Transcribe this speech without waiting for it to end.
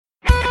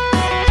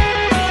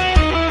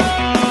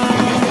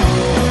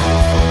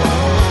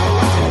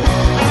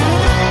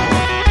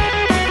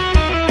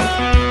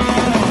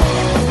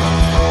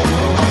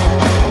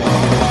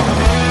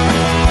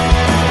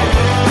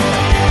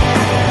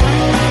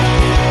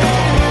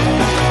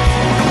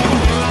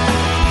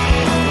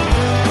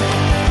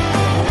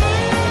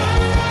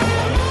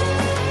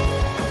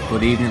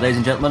Good evening, ladies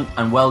and gentlemen,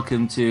 and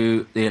welcome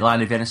to the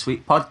Line of Vienna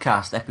Suite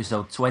podcast,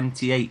 episode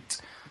 28.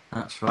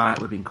 That's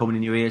right, we've been coming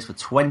in your ears for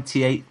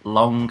 28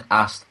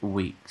 long-ass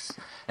weeks.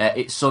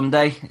 It's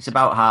Sunday, it's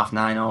about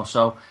 9:30 or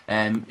so.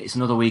 It's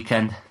another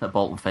weekend that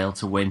Bolton failed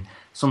to win,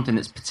 something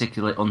that's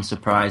particularly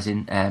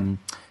unsurprising.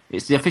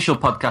 It's the official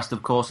podcast,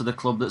 of course, of the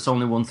club that's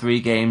only won 3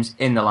 games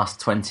in the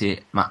last 20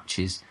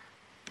 matches.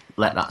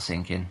 Let that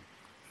sink in.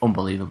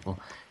 Unbelievable.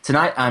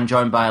 Tonight, I'm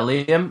joined by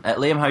Liam.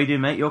 Liam, how you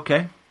doing, mate? You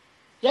okay?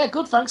 Yeah,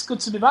 good, thanks. Good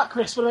to be back,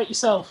 Chris. What about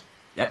yourself?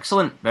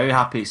 Excellent. Very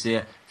happy. It's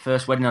the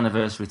first wedding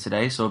anniversary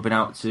today, so I've been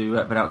out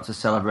to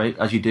celebrate,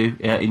 as you do,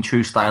 in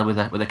true style with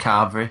a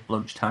carvery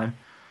lunchtime.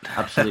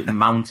 Absolute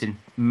mountain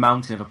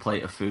of a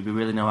plate of food. We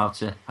really know how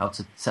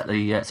to set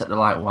the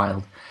light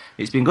wild.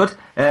 It's been good.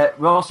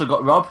 We've also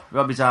got Rob.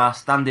 Rob is our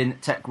standing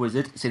tech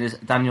wizard, seeing as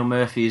Daniel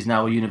Murphy is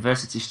now a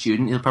university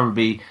student. He'll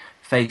probably be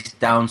face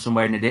down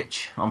somewhere in a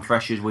ditch on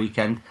Freshers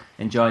weekend,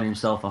 enjoying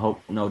himself, I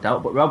hope, no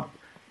doubt. But Rob,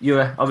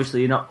 you're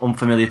not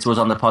unfamiliar to us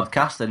on the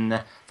podcast,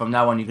 and from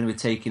now on you're going to be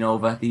taking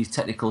over these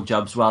technical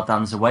jobs while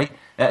Dan's away.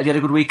 Have you had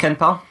a good weekend,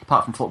 pal?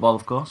 Apart from football,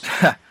 of course.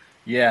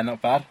 Yeah,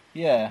 not bad.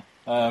 Yeah,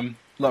 a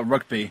lot of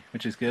rugby,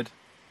 which is good.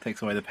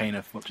 Takes away the pain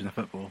of watching the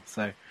football.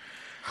 So,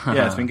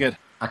 yeah, it's been good.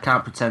 I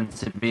can't pretend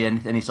to be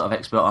any sort of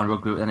expert on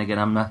rugby, but then again,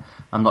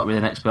 I'm not really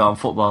an expert on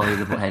football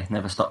either, but hey,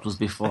 never stopped us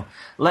before.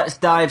 Let's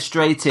dive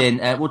straight in.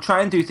 We'll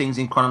try and do things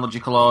in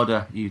chronological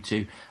order, you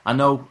two. I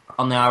know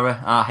on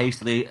our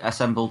hastily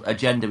assembled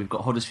agenda, we've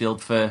got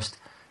Huddersfield first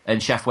and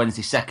Sheff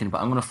Wednesday second,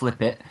 but I'm going to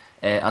flip it,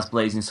 as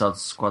Blazing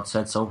Sod's squad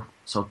said so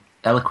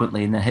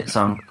eloquently in the hit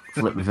song,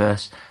 Flip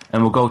Reverse,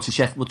 and we'll go to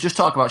Sheffield. We'll just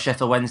talk about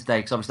Sheffield Wednesday,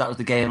 because obviously that was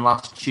the game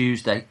last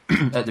Tuesday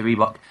at the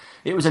Reebok.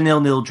 It was a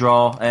 0-0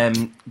 draw.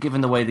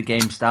 Given the way the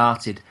game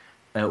started,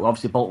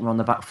 obviously Bolton were on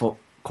the back foot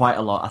quite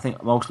a lot. I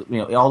think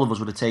all of us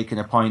would have taken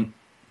a point,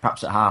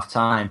 perhaps at half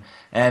time.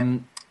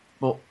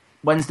 But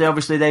Wednesday,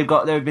 obviously, they've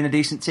been a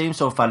decent team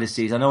so far this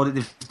season. I know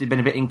that they've been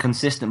a bit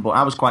inconsistent, but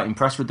I was quite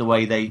impressed with the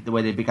way they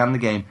began the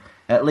game.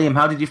 Liam,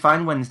 how did you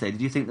find Wednesday?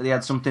 Did you think that they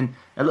had something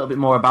a little bit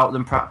more about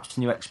them, perhaps,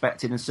 than you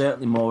expected, and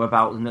certainly more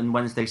about them than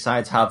Wednesday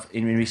sides have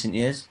in recent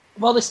years?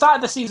 Well, they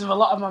started the season with a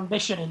lot of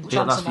ambition in the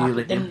transfer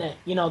market, didn't they?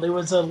 You know, there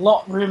was a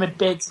lot rumoured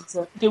bids.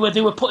 They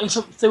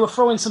were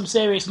throwing some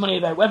serious money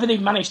about. Whether they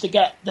managed to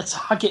get the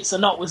targets or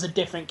not was a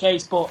different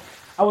case. But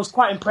I was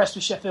quite impressed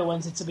with Sheffield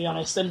Wednesday, to be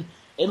honest. And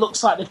it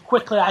looks like they've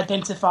quickly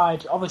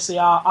identified, obviously,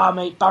 our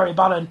mate Barry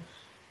Bannon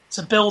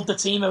to build the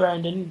team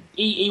around, and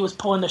he was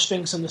pulling the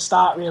strings from the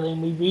start, really.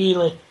 And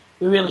we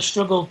really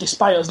struggled,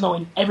 despite us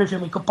knowing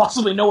everything we could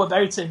possibly know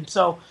about him.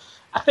 So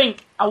I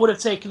think I would have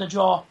taken a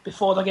draw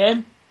before the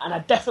game, and I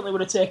definitely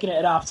would have taken it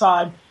at half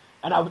time,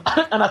 and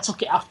I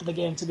took it after the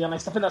game, to be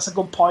honest. I think that's a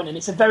good point, and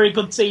it's a very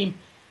good team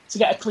to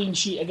get a clean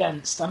sheet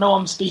against. I know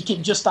I'm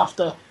speaking just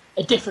after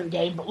a different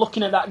game, but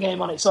looking at that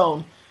game on its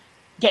own,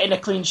 getting a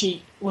clean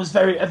sheet was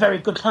a very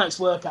good night's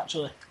work,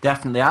 actually.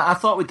 Definitely. I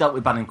thought we dealt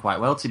with Bannon quite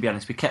well, to be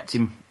honest. We kept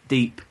him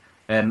deep.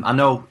 I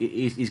know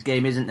his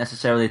game isn't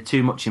necessarily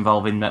too much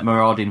involving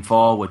marauding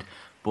forward,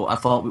 but I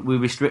thought we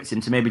restricted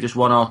him to maybe just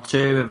 1 or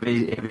 2 of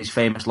his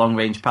famous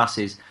long-range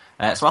passes.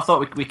 So I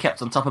thought we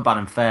kept on top of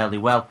Bannon fairly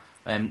well.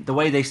 The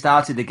way they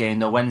started the game,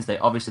 though, Wednesday,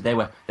 obviously they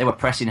were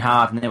pressing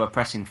hard and they were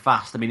pressing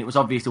fast. I mean, it was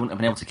obvious they wouldn't have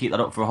been able to keep that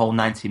up for a whole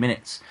 90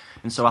 minutes.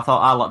 And so I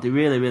thought our lot, they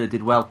really, really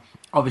did well.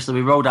 Obviously,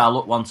 we rode our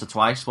luck once or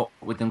twice,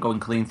 with them going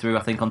clean through,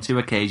 I think, on 2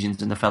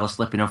 occasions, and the fella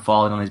slipping and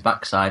falling on his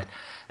backside.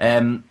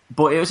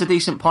 But it was a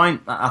decent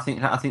point. I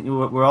think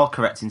we're all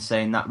correct in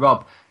saying that.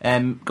 Rob,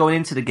 going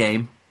into the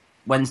game,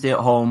 Wednesday at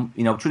home,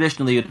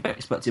 traditionally you'd have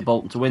expected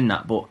Bolton to win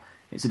that, but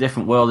it's a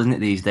different world, isn't it,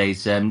 these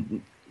days?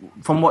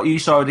 From what you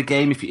saw of the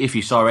game, if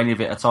you saw any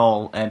of it at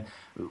all,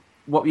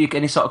 what were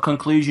any sort of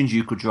conclusions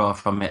you could draw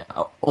from it,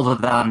 other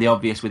than the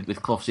obvious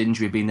with Clough's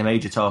injury being the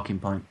major talking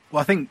point?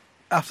 Well, I think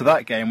after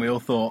that game, we all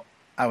thought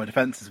our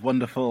defence is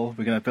wonderful.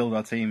 We're going to build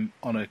our team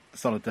on a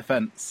solid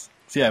defence.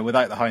 So yeah,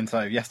 without the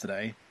hindsight of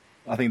yesterday,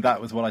 I think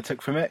that was what I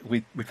took from it.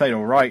 We played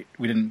all right.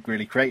 We didn't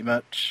really create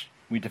much.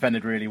 We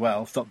defended really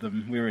well. Stopped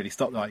them. We really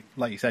stopped,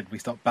 like you said, we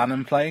stopped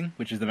Bannon playing,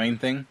 which is the main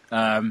thing.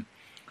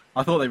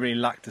 I thought they really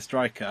lacked a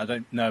striker. I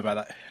don't know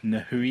about that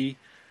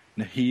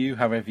Nahiu,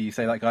 however you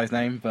say that guy's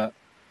name, but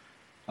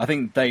I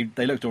think they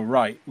looked all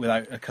right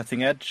without a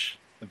cutting edge.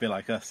 A bit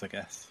like us, I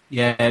guess.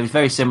 Yeah, it was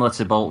very similar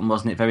to Bolton,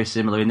 wasn't it? Very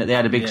similar in that they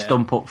had a big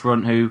stump up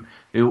front who,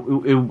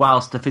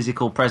 whilst the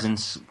physical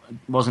presence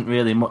wasn't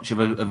really much of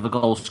a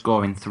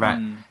goal-scoring threat.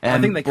 I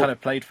think they kind of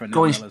played for a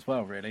nil as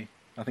well, really.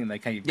 I think they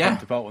came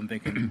to Bolton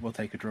thinking, we'll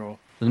take a draw.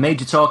 The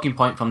major talking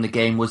point from the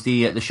game was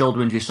the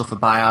shoulder injury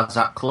suffered by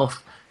Zach Clough.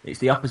 It's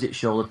the opposite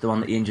shoulder, the one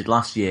that he injured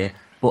last year,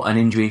 but an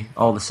injury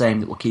all the same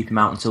that will keep him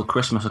out until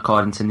Christmas,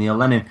 according to Neil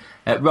Lennon.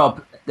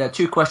 Rob, there are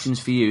 2 questions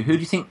for you. Who do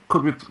you think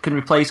can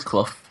replace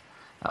Clough?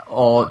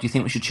 Or do you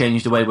think we should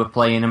change the way we're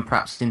playing and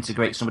perhaps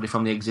integrate somebody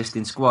from the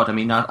existing squad? I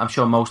mean, I'm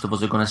sure most of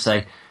us are going to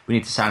say we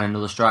need to sign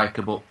another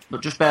striker, but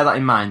just bear that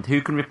in mind.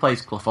 Who can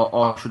replace Clough,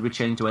 or should we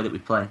change the way that we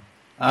play?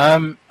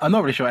 I'm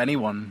not really sure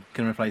anyone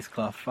can replace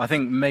Clough. I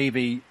think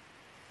maybe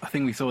I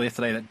think we saw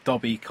yesterday that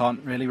Dobby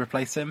can't really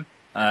replace him.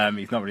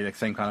 He's not really the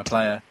same kind of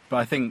player. But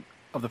I think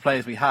of the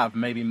players we have,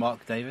 maybe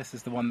Mark Davis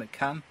is the one that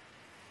can.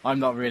 I'm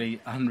not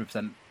really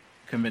 100%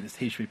 convinced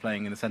he should be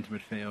playing in the centre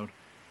midfield.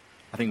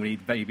 I think we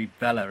need maybe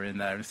Bella in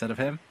there instead of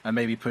him, and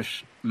maybe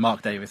push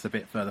Mark Davis a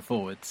bit further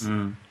forwards.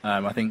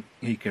 I think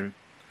he could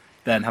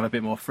then have a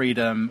bit more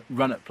freedom,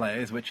 run at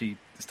players, which he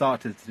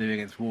started to do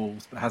against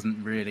Wolves, but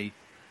hasn't really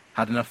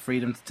had enough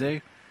freedom to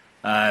do.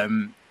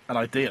 And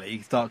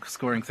ideally, start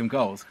scoring some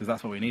goals, because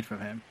that's what we need from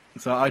him.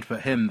 So I'd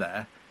put him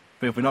there.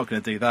 But if we're not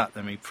going to do that,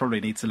 then we probably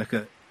need to look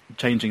at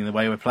changing the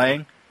way we're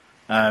playing.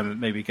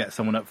 Maybe get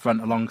someone up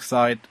front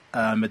alongside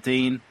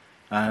Madine.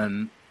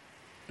 And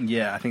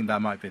yeah, I think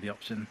that might be the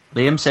option.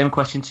 Liam, same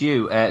question to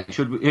you.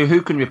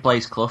 Who can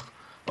replace Clough?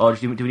 Or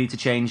do we need to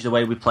change the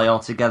way we play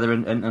altogether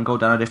and go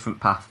down a different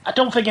path? I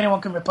don't think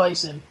anyone can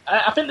replace him.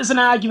 I think there's an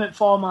argument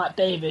for Mark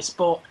Davis,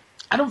 but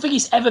I don't think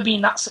he's ever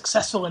been that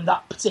successful in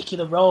that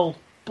particular role.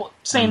 But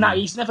saying that,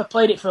 he's never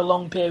played it for a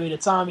long period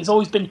of time. He's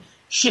always been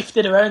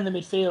shifted around the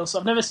midfield, so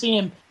I've never seen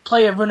him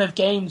play a run of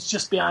games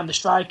just behind the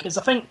strikers.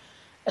 I think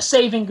a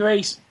saving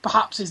grace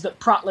perhaps is that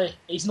Pratley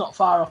is not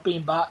far off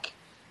being back,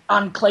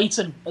 and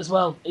Clayton as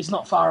well is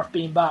not far off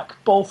being back,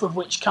 both of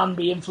which can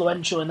be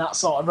influential in that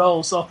sort of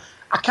role. So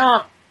I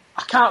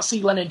can't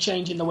see Lennon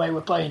changing the way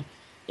we're playing.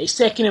 It's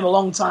taken him a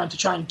long time to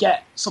try and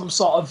get some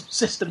sort of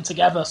system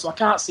together, so I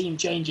can't see him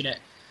changing it.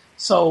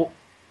 So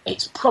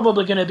it's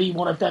probably going to be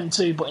one of them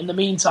two, but in the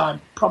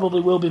meantime,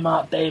 probably will be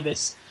Mark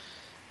Davis.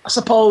 I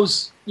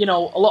suppose, a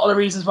lot of the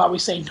reasons why we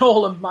say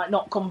Nolan might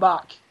not come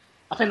back,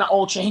 I think that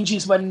all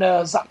changes when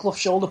Zach Clough's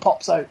shoulder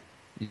pops out.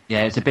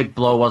 Yeah, it's a big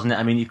blow, wasn't it?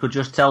 I mean, you could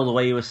just tell the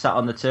way he was sat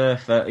on the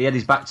turf. He had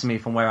his back to me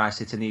from where I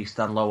sit in the East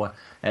Stand lower,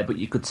 but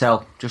you could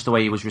tell just the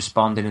way he was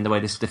responding and the way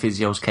the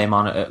physios came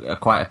on at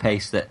quite a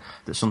pace that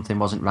something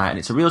wasn't right. And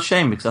it's a real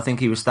shame because I think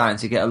he was starting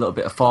to get a little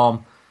bit of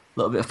form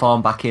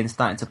back in,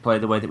 starting to play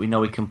the way that we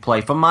know he can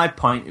play. From my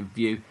point of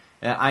view,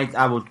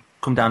 I would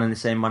come down in the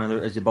same manner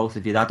as the both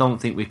of you. I don't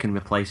think we can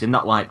replace him,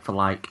 not like for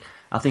like.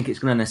 I think it's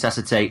going to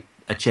necessitate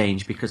a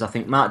change because I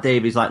think Mark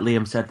Davies, like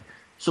Liam said,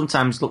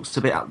 sometimes looks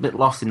a bit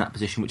lost in that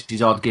position, which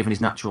is odd given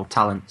his natural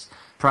talents.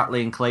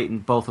 Pratley and Clayton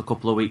both a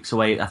couple of weeks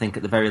away, I think,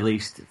 at the very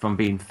least, from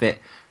being fit.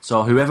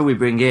 So whoever we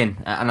bring in,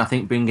 and I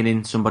think bringing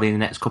in somebody in the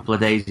next couple of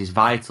days is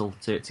vital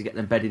to get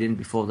them bedded in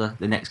before the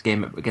next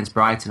game against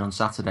Brighton on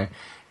Saturday,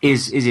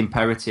 is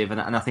imperative.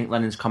 And I think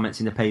Lennon's comments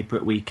in the paper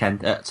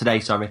at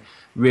today,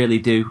 really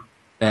do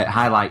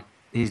highlight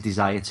his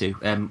desire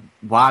to.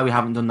 Why we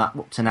haven't done that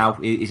up to now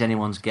is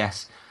anyone's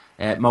guess.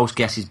 Most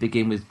guesses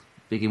begin with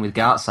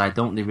Gartside,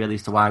 don't they, really,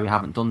 as to why we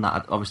haven't done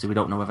that. Obviously, we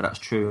don't know whether that's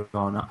true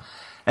or not.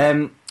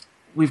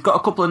 We've got a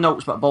couple of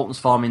notes about Bolton's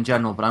form in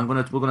general, but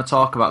we're going to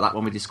talk about that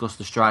when we discuss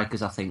the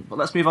strikers, I think. But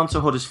let's move on to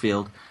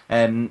Huddersfield.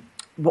 Matt,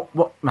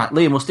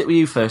 Liam, we'll stick with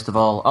you first of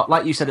all.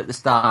 Like you said at the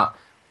start,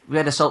 we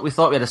thought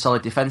we had a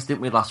solid defence,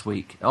 didn't we, last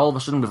week? All of a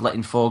sudden, we've let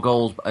in 4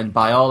 goals, and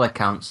by all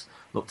accounts,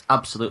 looked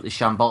absolutely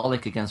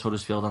shambolic against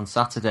Huddersfield on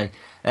Saturday.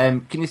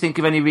 Can you think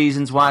of any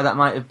reasons why that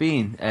might have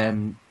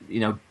been?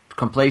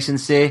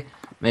 Complacency,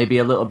 maybe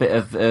a little bit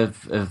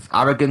of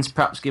arrogance,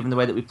 perhaps, given the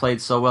way that we played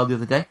so well the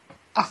other day?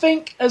 I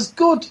think, as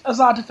good as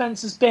our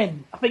defence has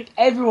been, I think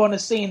everyone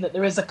has seen that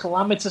there is a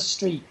calamitous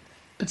streak,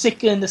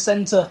 particularly in the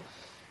centre.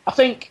 I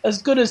think,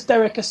 as good as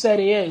Derek has said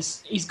he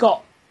is, he's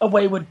got a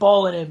wayward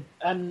ball in him.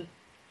 And,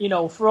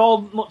 for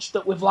all much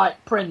that we've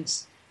liked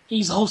Prince,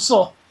 he's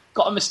also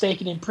got a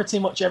mistake in him pretty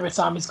much every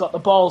time he's got the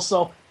ball.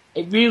 So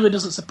it really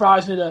doesn't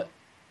surprise me that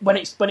when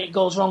it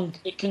goes wrong,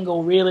 it can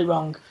go really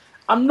wrong.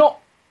 I'm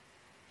not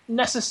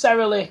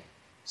necessarily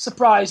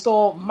surprised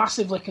or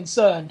massively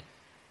concerned.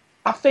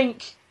 I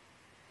think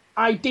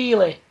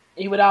ideally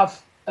he would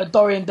have a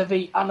Dorian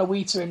DeVeet and a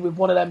Wheater in with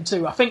one of them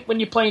two. I think when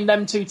you're playing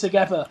them two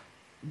together,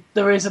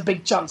 there is a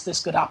big chance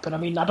this could happen. I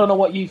mean, I don't know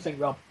what you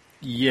think, Rob.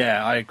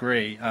 Yeah, I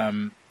agree.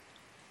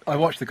 I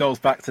watched the goals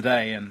back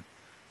today, and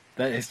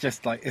it's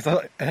just like it's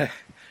a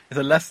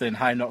lesson in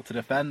how not to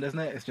defend, isn't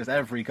it? It's just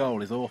every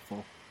goal is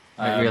awful.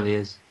 It really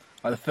is.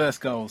 Like the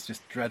first goal is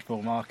just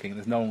dreadful marking.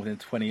 There's no one within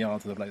 20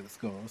 yards of the bloke that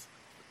scores.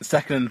 The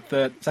second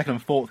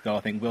and fourth goal,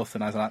 I think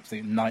Wilson has an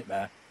absolute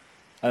nightmare.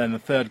 And then the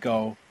third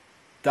goal,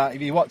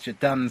 if you watch it,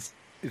 Dan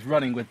is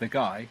running with the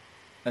guy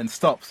and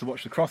stops to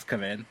watch the cross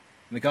come in, and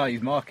the guy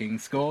he's marking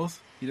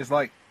scores. You're just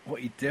like, what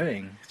are you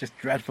doing? It's just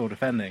dreadful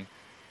defending.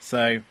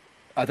 So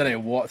I don't know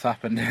what's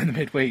happened in the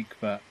midweek,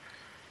 but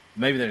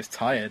maybe they're just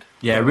tired.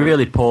 Yeah,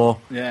 really poor.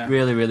 Yeah.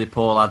 Really, really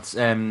poor, lads.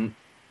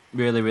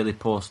 Really, really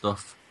poor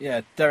stuff.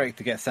 Yeah, Derek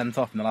to get sent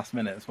off in the last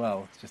minute as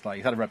well. It's just like,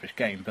 he's had a rubbish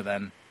game, but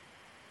then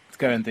to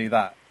go and do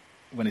that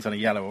when he's on a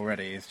yellow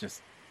already is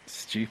just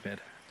stupid.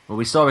 Well,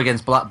 we saw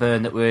against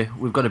Blackburn that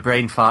we've got a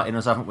brain fart in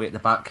us, haven't we, at the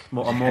back,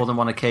 on more than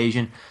one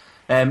occasion.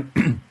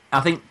 I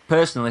think,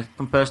 personally,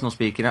 from personal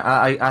speaking,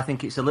 I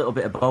think it's a little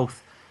bit of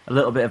both. A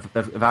little bit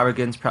of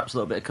arrogance, perhaps a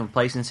little bit of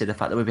complacency, the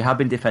fact that we have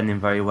been defending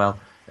very well.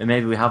 and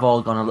maybe we have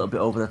all gone a little bit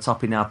over the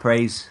top in our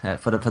praise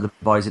for the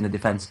boys in the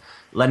defence.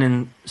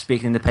 Lennon,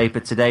 speaking in the paper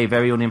today,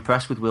 very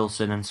unimpressed with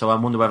Wilson, and so I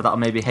wonder whether that'll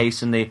maybe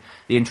hasten the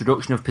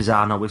introduction of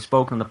Pisano. We've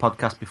spoken on the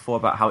podcast before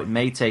about how it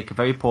may take a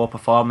very poor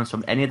performance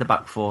from any of the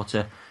back four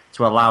to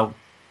allow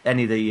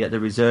any of the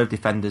reserve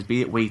defenders,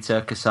 be it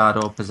Wheater,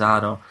 Casado,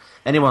 Pisano,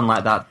 anyone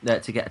like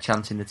that, to get a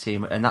chance in the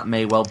team, and that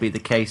may well be the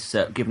case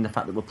given the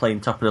fact that we're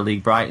playing top of the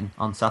league Brighton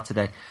on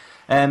Saturday.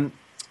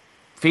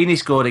 Feeney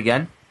scored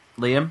again,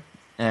 Liam.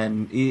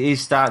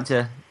 He's starting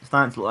to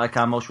look like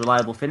our most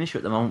reliable finisher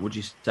at the moment, would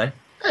you say?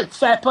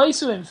 Fair play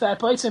to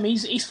him.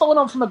 He's following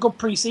on from a good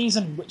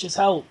pre-season, which has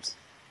helped.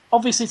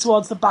 Obviously,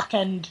 towards the back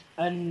end,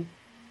 and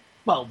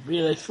well,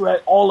 really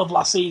throughout all of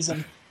last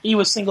season, he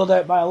was singled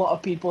out by a lot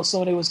of people as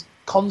someone who was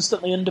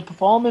constantly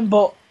underperforming.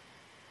 But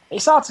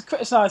it's hard to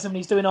criticise him when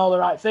he's doing all the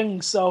right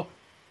things. So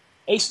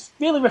it's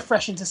really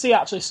refreshing to see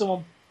actually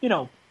someone,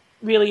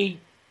 really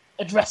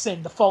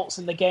addressing the faults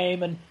in the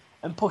game and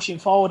pushing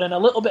forward, and a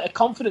little bit of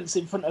confidence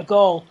in front of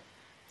goal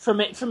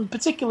from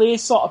particularly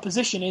his sort of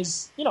position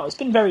is, it's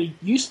been very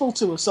useful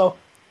to us. So,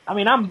 I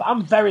mean,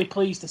 I'm very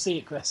pleased to see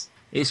it, Chris.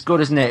 It's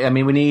good, isn't it? I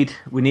mean, we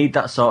need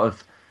that sort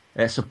of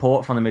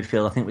support from the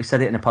midfield. I think we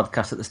said it in a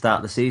podcast at the start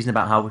of the season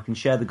about how we can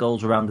share the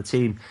goals around the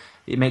team.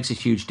 It makes a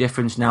huge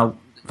difference. Now,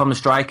 from the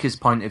striker's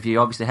point of view,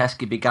 obviously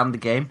Heskey began the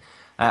game.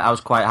 I was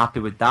quite happy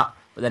with that,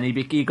 but then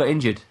he got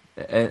injured.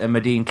 And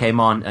Madine came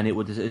on, and it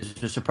was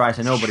a surprise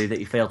to nobody that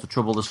he failed to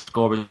trouble the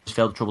scorers,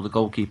 failed to trouble the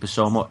goalkeeper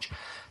so much.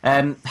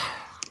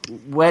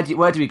 Where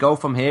do we go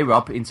from here,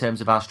 Rob, in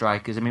terms of our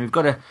strikers? I mean, we've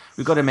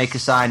got to make a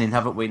signing,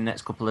 haven't we, in the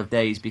next couple of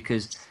days,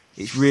 because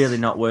it's really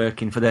not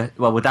working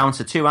we're down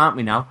to 2, aren't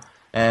we now?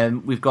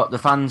 We've got the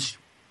fans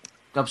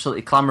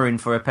absolutely clamouring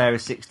for a pair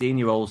of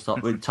 16-year-olds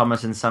with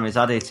Thomas and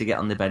Samizadeh to get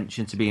on the bench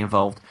and to be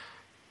involved.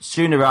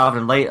 Sooner rather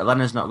than later,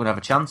 Lennon's not going to have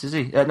a chance, is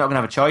he? Not going to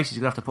have a choice. He's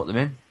going to have to put them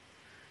in.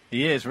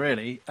 He is,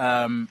 really.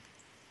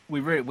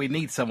 We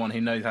need someone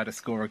who knows how to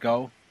score a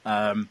goal.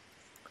 I'm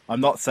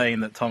not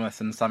saying that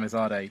Thomas and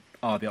Samizadeh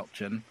are the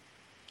option.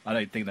 I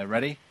don't think they're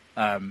ready,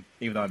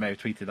 even though I may have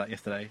tweeted that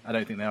yesterday. I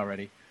don't think they are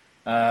ready.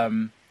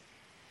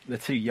 They're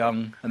too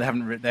young, and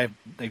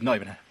they've not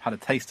even had a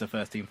taste of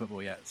first-team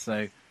football yet,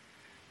 so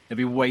there'd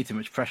be way too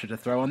much pressure to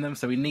throw on them.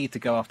 So we need to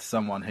go after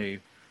someone who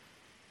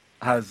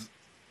has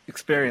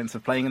experience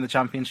of playing in the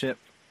Championship,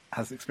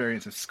 has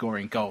experience of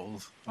scoring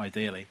goals,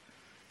 ideally.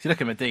 If you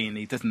look at Madine,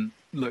 he doesn't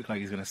look like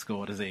he's going to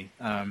score, does he?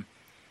 And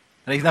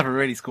he's never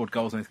really scored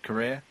goals in his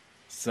career,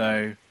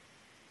 so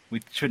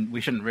we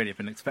shouldn't really have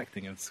been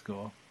expecting him to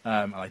score.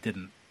 I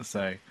didn't.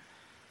 So,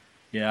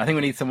 yeah, I think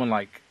we need someone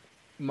like...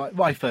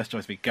 My first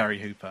choice would be Gary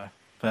Hooper,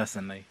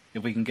 personally.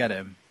 If we can get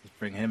him, let's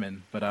bring him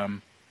in. But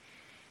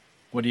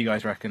what do you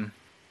guys reckon?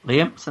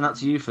 Liam, send that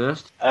to you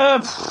first.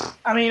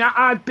 I mean,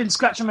 I've been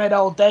scratching my head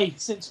all day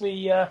since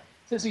we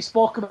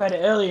spoke about it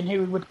earlier and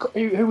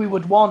who we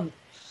would want.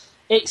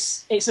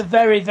 It's a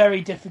very,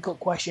 very difficult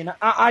question.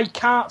 I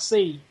can't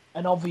see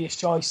an obvious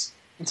choice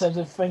in terms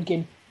of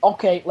thinking,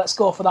 okay, let's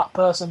go for that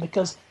person,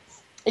 because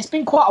it's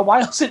been quite a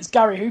while since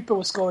Gary Hooper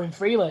was scoring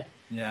freely.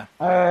 Yeah.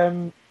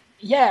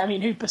 I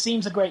mean, Hooper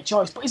seems a great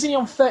choice, but isn't he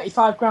on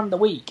 $35,000 a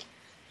week?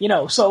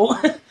 So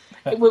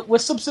we're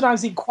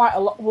subsidising quite a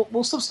lot.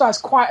 We'll subsidise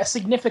quite a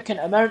significant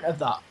amount of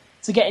that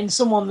to get in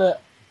someone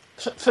that,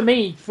 for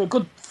me, for a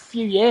good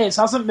few years,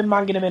 hasn't been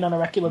manging him in on a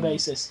regular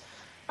basis.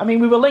 I mean,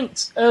 we were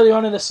linked early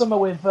on in the summer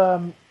with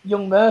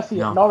young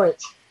Murphy at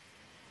Norwich.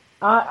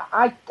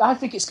 I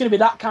think it's going to be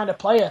that kind of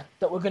player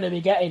that we're going to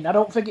be getting. I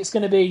don't think it's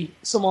going to be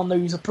someone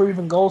who's a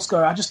proven goal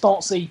scorer. I just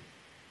don't see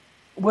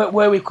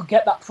where we could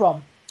get that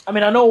from. I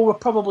mean, I know we're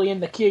probably in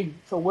the queue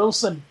for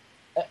Wilson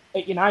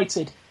at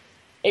United.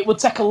 It would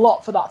take a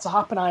lot for that to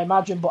happen, I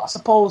imagine, but I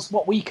suppose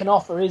what we can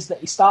offer is that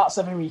he starts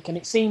every week, and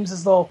it seems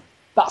as though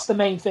that's the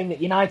main thing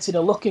that United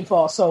are looking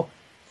for. So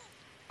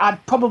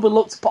I'd probably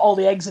look to put all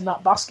the eggs in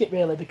that basket,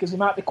 really, because we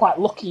might be quite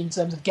lucky in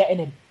terms of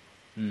getting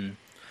him.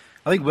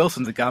 I think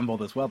Wilson's a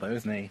gamble as well, though,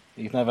 isn't he?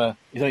 He's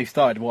only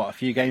started, a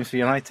few games for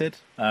United?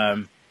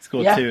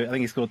 Scored 2. I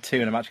think he scored 2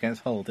 in a match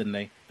against Hull, didn't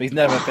he? But he's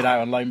never been out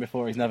on loan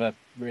before. He's never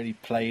really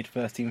played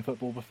first-team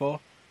football before.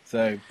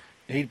 So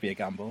he'd be a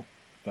gamble.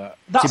 But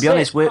to be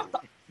honest,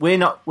 we're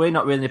not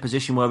really in a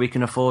position where we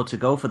can afford to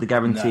go for the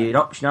guaranteed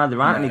option.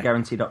 There aren't any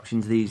guaranteed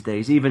options these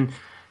days. Even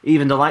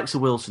the likes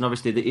of Wilson,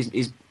 obviously,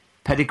 his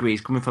pedigree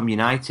is coming from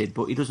United,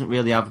 but he doesn't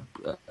really have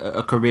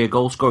a career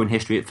goal-scoring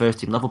history at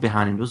first-team level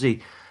behind him, does he?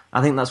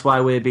 I think that's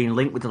why we're being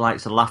linked with the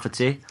likes of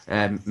Lafferty,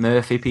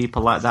 Murphy,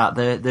 people like that.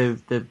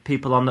 The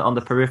people on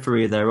the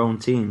periphery of their own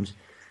teams,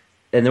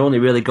 and they're only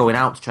really going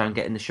out to try and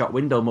get in the shot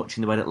window, much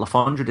in the way that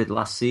Lafondra did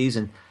last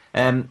season.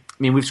 I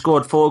mean, we've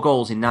scored 4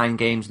 goals in 9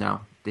 games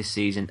now this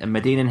season, and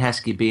Madine and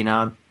Heskey being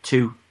our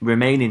 2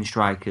 remaining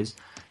strikers,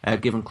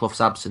 given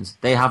Clough's absence,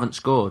 they haven't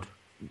scored,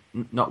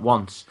 not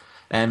once.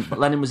 But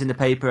Lennon was in the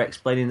paper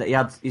explaining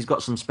that he's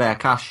got some spare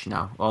cash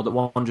now, or that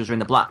Wanderers are in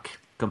the black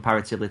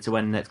comparative to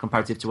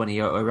when he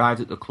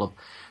arrived at the club.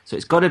 So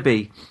it's got to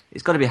be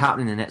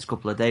happening in the next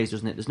couple of days,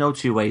 doesn't it? There's no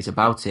two ways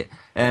about it.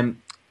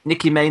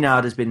 Nicky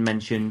Maynard has been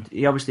mentioned.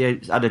 He obviously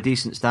had a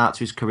decent start to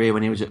his career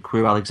when he was at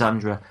Crewe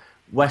Alexandra.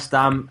 West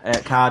Ham,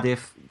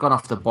 Cardiff, gone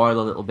off the boil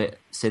a little bit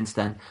since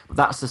then. But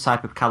that's the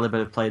type of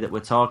calibre of play that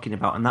we're talking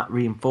about, and that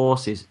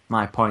reinforces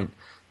my point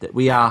that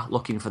we are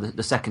looking for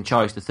the second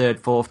choice, the third,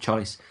 fourth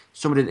choice,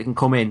 somebody that can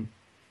come in,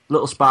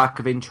 little spark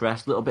of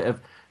interest, little bit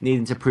of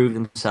needing to prove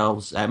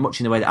themselves, much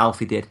in the way that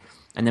Alfie did,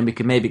 and then we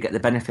can maybe get the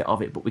benefit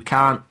of it. But we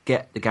can't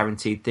get the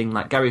guaranteed thing.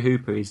 Like Gary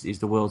Hooper is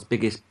the world's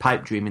biggest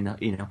pipe dream in that.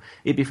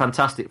 He'd be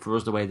fantastic for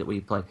us the way that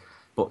we play.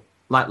 But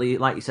like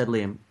you said,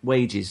 Liam,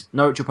 wages.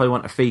 Norwich will probably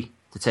want a fee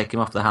to take him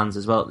off the hands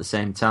as well at the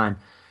same time.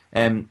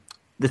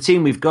 The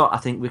team we've got, I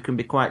think we can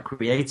be quite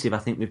creative. I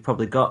think we've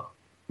probably got,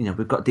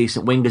 we've got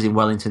decent wingers in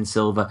Wellington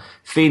Silva.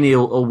 Feeney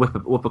will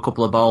whip a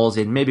couple of balls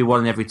in. Maybe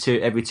one in every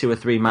two or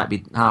three might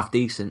be half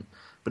decent,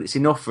 but it's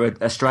enough for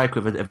a striker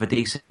of a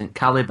decent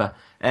calibre.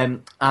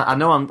 I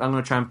know I'm going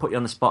to try and put you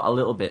on the spot a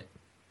little bit,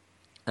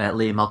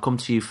 Liam. I'll come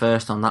to you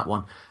first on that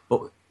one.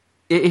 But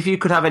if you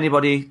could have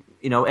anybody,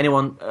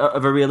 anyone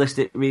of a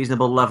realistic,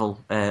 reasonable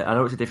level, I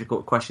know it's a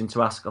difficult question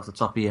to ask off the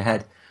top of your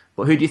head,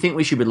 but who do you think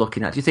we should be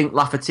looking at? Do you think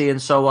Lafferty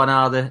and so on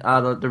are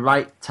the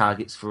right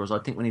targets for us? I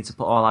think we need to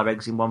put all our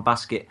eggs in one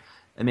basket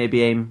and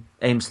maybe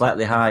aim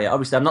slightly higher.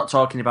 Obviously, I'm not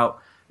talking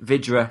about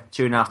Vydra,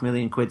 £2.5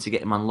 million to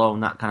get him on loan,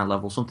 that kind of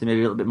level. Something maybe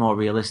a little bit more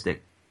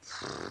realistic.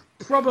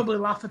 Probably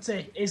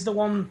Lafferty is the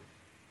one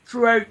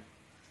throughout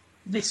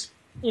this,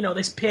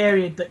 this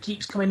period that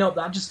keeps coming up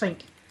that I just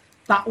think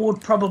that would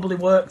probably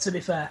work. To be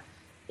fair,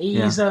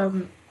 he's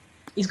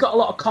got a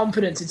lot of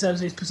confidence in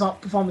terms of his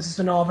performances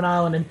for Northern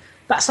Ireland, and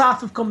that's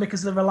half have come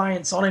because of the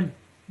reliance on him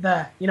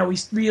there.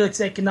 He's really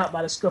taken that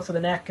by the scruff of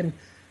the neck and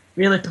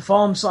really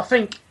performed. So I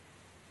think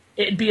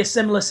it'd be a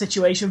similar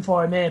situation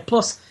for him here.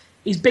 Plus,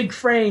 his big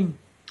frame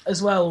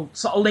as well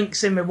sort of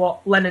links in with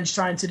what Lennon's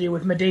trying to do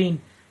with Madine,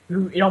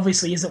 who it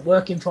obviously isn't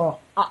working for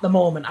at the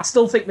moment. I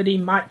still think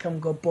Madine might come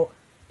good, but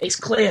it's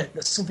clear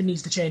that something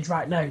needs to change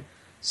right now.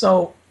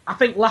 So I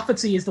think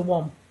Lafferty is the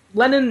one.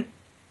 Lennon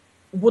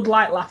would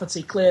like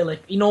Lafferty, clearly.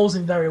 He knows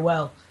him very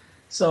well.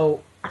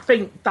 So I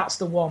think that's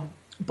the one.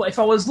 But if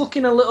I was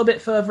looking a little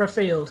bit further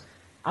afield,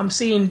 I'm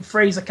seeing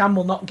Fraser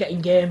Campbell not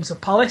getting games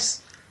at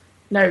Palace.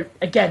 Now,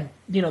 again,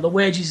 the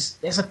wages,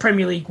 it's a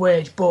Premier League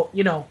wage, but,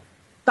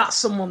 that's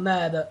someone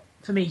there that,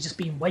 for me, just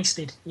being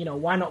wasted.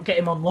 Why not get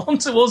him on loan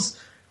to us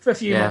for a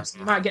few months?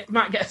 You might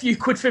get a few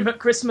quid for him at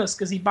Christmas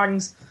because he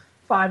bangs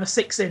 5 or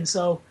 6 in.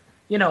 So,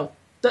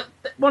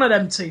 one of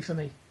them two for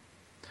me.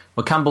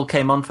 Well, Campbell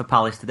came on for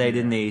Palace today,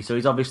 didn't he? So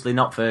he's obviously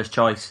not first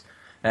choice.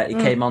 He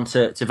came on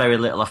to very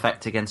little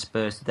effect against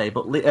Spurs today.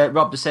 But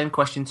Rob, the same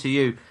question to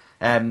you.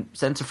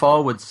 Centre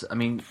forwards, I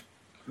mean,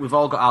 we've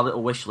all got our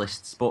little wish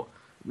lists, but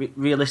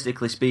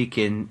realistically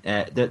speaking,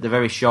 they're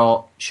very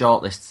short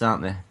lists,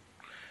 aren't they?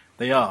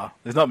 They are.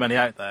 There's not many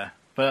out there.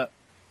 But,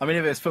 I mean,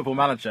 if it's Football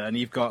Manager and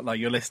you've got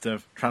your list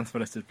of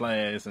transfer-listed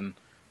players and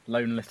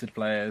loan-listed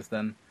players,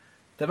 then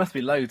there must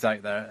be loads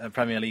out there at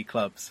Premier League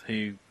clubs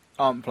who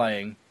aren't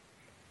playing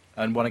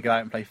and want to go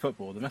out and play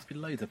football. There must be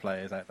loads of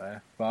players out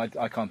there. But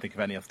I can't think of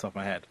any off the top of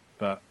my head.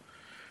 But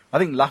I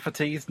think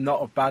Lafferty's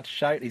not a bad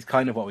shout. He's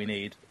kind of what we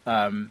need.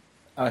 I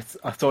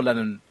saw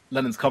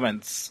Lennon's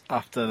comments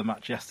after the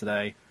match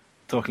yesterday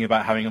talking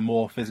about having a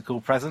more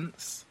physical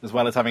presence as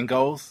well as having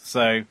goals.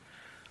 So, I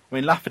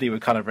mean, Lafferty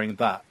would kind of bring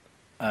that.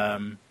 I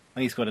think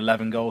he scored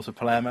 11 goals for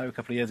Palermo a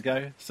couple of years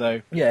ago.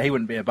 So, yeah, he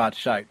wouldn't be a bad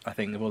shout, I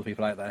think, of all the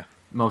people out there.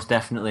 Most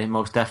definitely.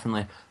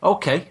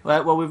 Okay,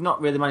 well, we've not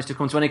really managed to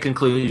come to any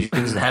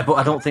conclusions there, but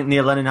I don't think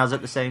Neil Lennon has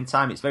at the same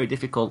time. It's very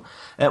difficult.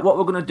 What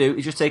we're going to do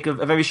is just take a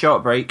very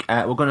short break.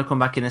 We're going to come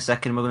back in a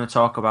second. We're going to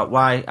talk about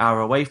why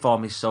our away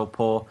form is so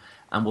poor,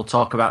 and we'll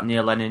talk about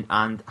Neil Lennon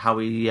and how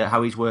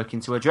he's working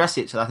to address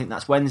it. So I think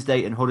that's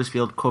Wednesday and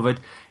Huddersfield covered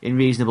in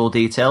reasonable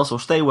detail. So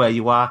stay where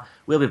you are.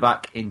 We'll be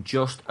back in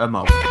just a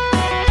moment.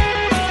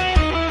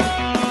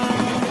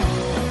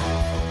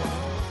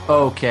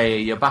 Okay,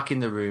 you're back in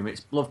the room.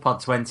 It's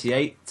BloodPod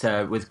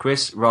 28 with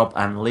Chris, Rob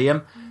and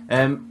Liam.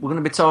 We're going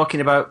to be talking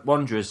about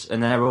Wanderers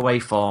and their away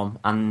form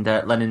and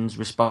Lennon's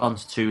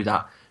response to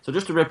that. So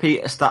just to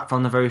repeat a stat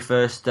from the very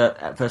first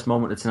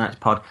moment of tonight's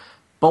pod,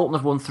 Bolton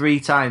have won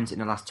 3 times in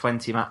the last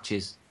 20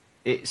 matches.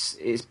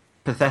 It's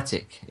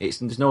pathetic.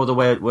 There's no other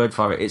word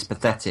for it. It's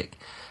pathetic.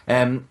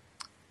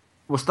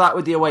 We'll start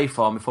with the away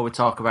form before we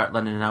talk about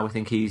Lennon and how we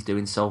think he's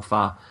doing so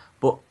far.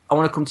 But I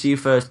want to come to you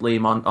first,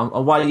 Liam,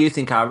 on why you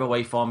think our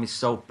away form is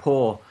so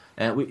poor.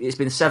 It's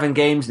been 7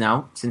 games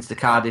now since the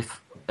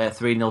Cardiff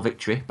 3-0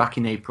 victory back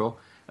in April,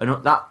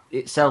 and that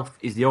itself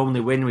is the only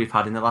win we've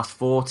had in the last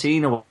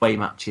 14 away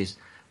matches,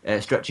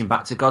 stretching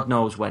back to God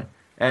knows when.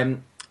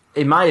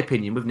 In my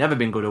opinion, we've never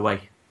been good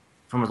away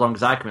from as long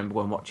as I can remember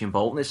when watching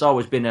Bolton. It's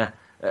always been a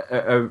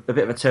bit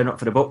of a turn up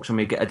for the books when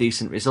we get a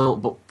decent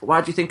result. But why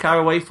do you think our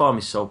away form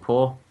is so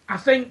poor? I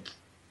think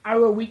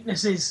our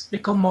weaknesses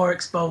become more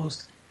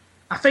exposed.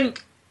 I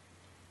think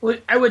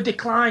our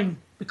decline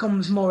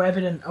becomes more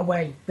evident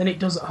away than it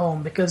does at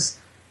home because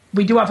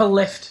we do have a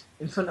lift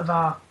in front of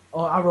our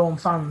own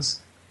fans,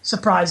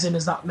 surprising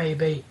as that may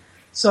be.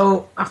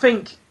 So I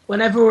think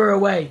whenever we're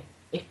away,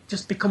 it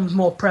just becomes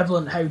more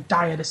prevalent how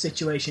dire the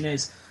situation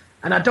is.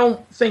 And I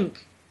don't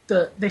think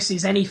that this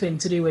is anything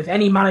to do with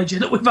any manager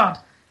that we've had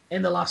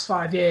in the last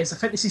 5 years. I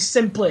think this is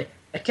simply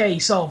a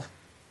case of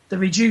the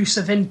reduce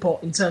of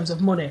input in terms of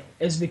money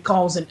is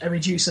causing a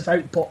reduce of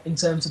output in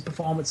terms of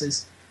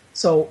performances.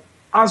 So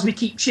as we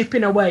keep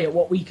chipping away at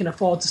what we can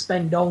afford to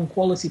spend on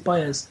quality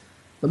players,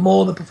 the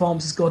more the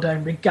performances go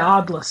down,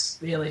 regardless,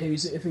 really,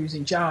 who's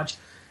in charge.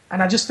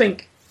 And I just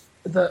think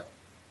that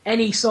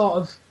any sort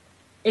of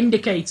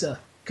indicator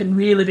can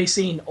really be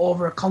seen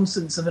over a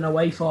constance of an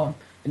away form.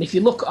 And if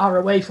you look at our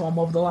away form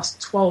over the last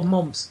 12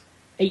 months,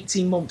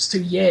 18 months,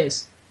 2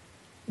 years,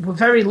 we're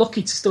very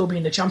lucky to still be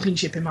in the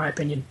Championship, in my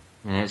opinion.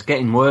 Yeah, it's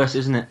getting worse,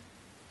 isn't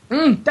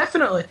it?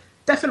 Definitely.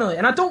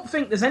 And I don't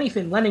think there's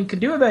anything Lennon can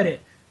do about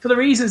it, for the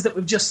reasons that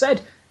we've just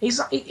said.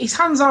 His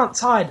hands aren't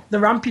tied,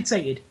 they're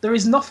amputated. There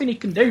is nothing he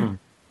can do.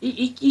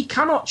 He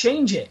cannot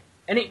change it.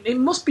 And it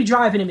must be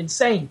driving him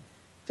insane,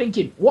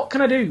 thinking, what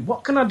can I do?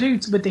 What can I do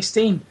with this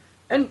team?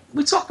 And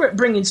we talk about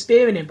bringing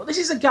Spearing in, but this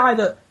is a guy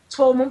that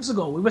 12 months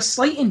ago we were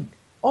slating.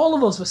 All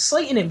of us were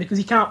slating him because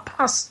he can't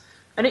pass.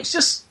 And it's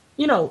just,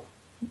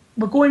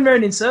 we're going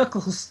round in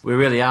circles. We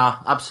really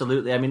are,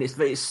 absolutely. I mean,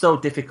 it's so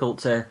difficult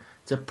to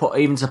put,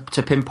 even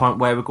to pinpoint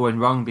where we're going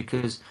wrong,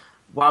 because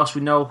whilst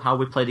we know how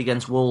we played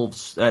against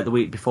Wolves the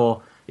week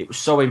before, it was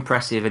so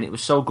impressive and it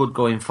was so good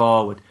going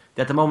forward.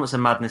 They had the moments of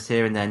madness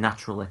here and there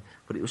naturally,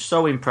 but it was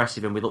so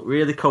impressive and we looked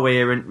really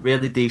coherent,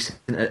 really decent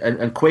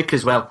and quick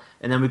as well.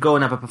 And then we go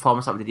and have a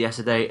performance like we did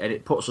yesterday and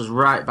it puts us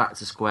right back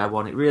to square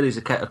one. It really is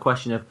a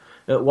question of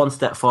one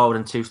step forward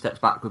and 2 steps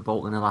back with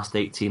Bolton in the last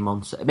 18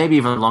 months. Maybe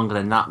even longer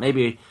than that.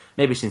 Maybe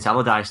since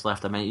Allardyce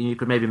left. I mean, you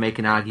could maybe make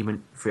an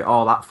argument for it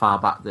all that far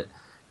back that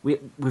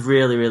we've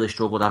really, really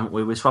struggled, haven't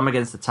we? We swam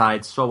against the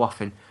tide so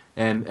often.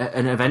 And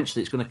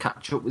eventually it's going to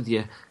catch up with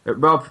you.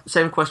 Rob,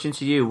 same question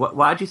to you.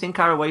 Why do you think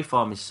our away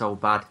form is so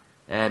bad?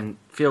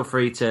 Feel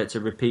free to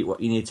repeat what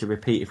you need to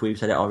repeat if we've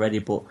said it already,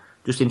 but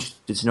just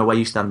interested to know where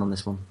you stand on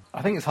this one.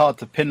 I think it's hard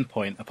to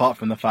pinpoint, apart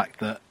from the fact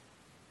that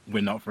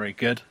we're not very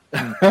good.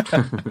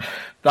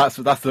 That's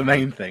the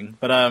main thing.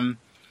 But I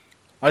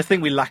just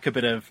think we lack a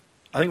bit of...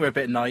 I think we're a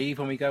bit naive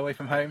when we go away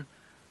from home.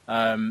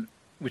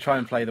 We try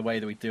and play the way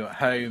that we do at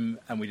home,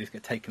 and we just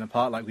get taken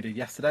apart like we did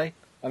yesterday.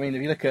 I mean,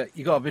 if you look at,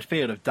 you've got a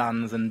midfield of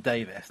Dans and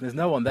Davis, and there's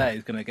no one there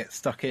who's going to get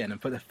stuck in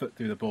and put their foot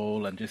through the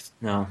ball and just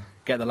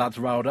get the lads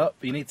riled up.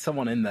 But you need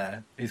someone in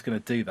there who's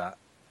going to do that.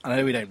 I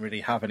know we don't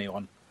really have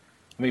anyone.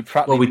 I mean,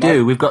 Pratley. Well, we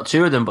do. We've got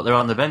 2 of them, but they're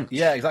on the bench.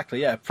 Yeah,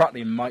 exactly. Yeah,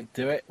 Pratley might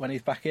do it when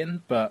he's back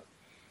in, but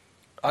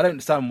I don't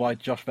understand why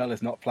Josh Bell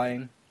is not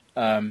playing.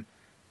 When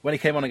he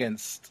came on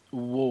against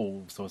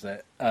Wolves, was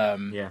it?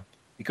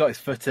 He got his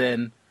foot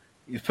in.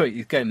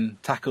 He's getting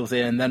tackles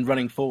in and then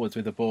running forwards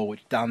with the ball,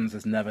 which Dan's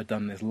has never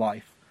done in his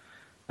life.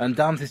 And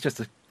Dan's is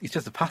just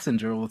a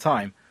passenger all the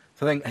time.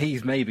 So I think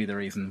he's maybe the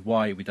reason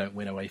why we don't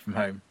win away from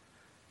home,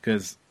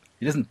 because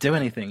he doesn't do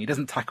anything. He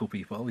doesn't tackle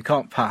people. He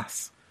can't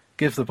pass.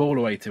 Gives the ball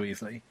away too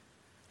easily.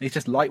 He's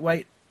just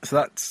lightweight. So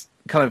that's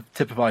kind of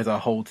typifies our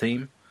whole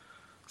team.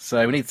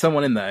 So we need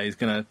someone in there who's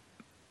going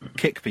to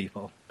kick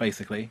people,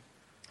 basically.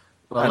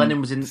 Well,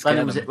 Lennon was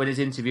when he's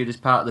interviewed as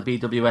part of the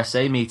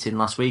BWSA meeting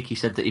last week. He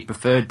said that he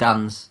preferred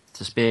Dan's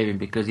to Spearing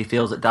because he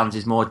feels that Dan's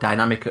is more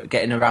dynamic at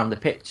getting around the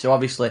pitch. So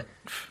obviously,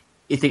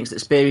 he thinks that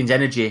Spearing's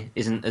energy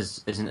isn't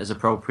as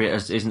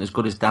appropriate, isn't as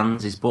good as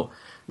Dan's is. But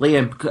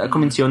Liam,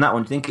 coming to you on that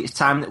one, do you think it's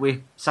time that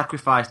we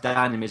sacrifice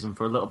dynamism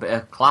for a little bit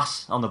of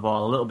class on the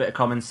ball, a little bit of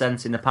common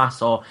sense in the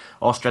pass, or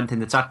strength in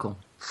the tackle?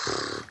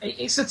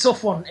 It's a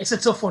tough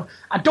one.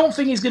 I don't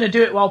think he's going to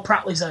do it while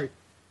Pratley's out,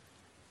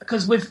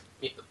 because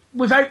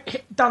without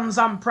Dans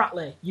and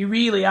Pratley, you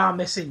really are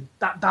missing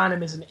that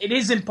dynamism. It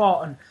is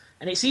important,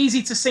 and it's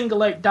easy to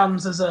single out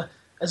Dans as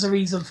a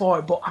reason for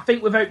it. But I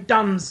think without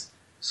Dans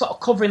sort of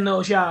covering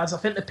those yards, I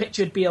think the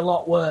picture would be a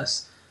lot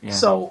worse. Yeah.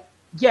 So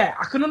yeah,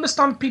 I can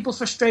understand people's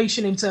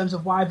frustration in terms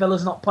of why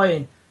Villa's not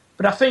playing,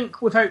 but I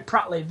think without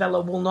Pratley,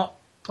 Villa will not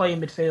play in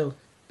midfield,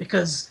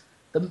 because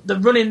the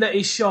running that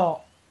is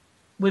short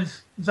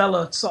with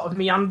Villa sort of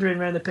meandering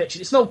around the pitch,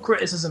 it's no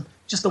criticism,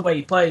 just the way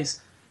he plays.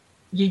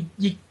 You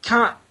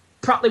can't.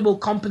 Pratley will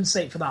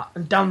compensate for that,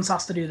 and Dans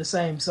has to do the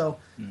same. So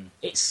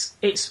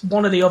it's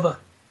one or the other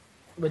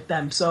with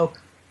them. So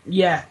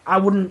yeah, I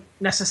wouldn't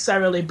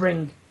necessarily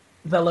bring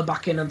Villa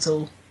back in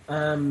until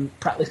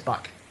Pratley's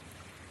back.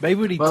 Maybe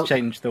we need to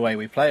change the way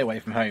we play away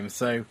from home.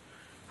 So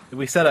if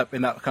we set up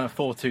in that kind of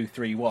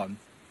 4-2-3-1,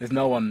 there's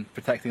no one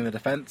protecting the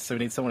defence, so we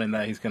need someone in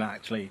there who's going to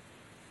actually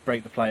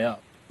break the play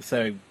up.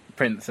 So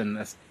Prince and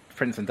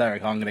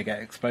Derek aren't going to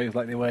get exposed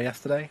like they were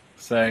yesterday.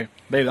 So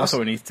maybe that's what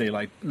we need to do.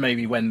 Like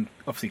maybe when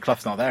obviously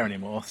Clough's not there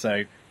anymore,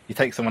 so you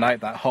take someone out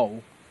that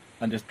hole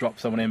and just drop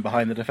someone in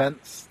behind the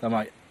defence. That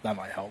might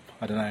help.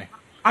 I don't know.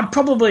 I'd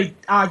probably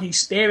argue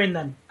Spearing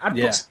then. I'd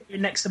put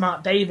Spearing next to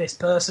Mark Davis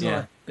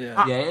personally.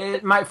 Yeah,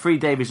 it might free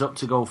Davies up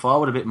to go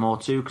forward a bit more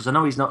too, because I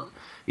know he's not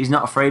he's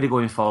not afraid of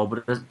going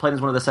forward. But playing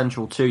as one of the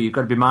central two, you've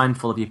got to be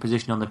mindful of your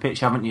position on the pitch,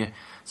 haven't you?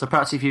 So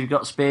perhaps if you've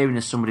got Spearing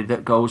as somebody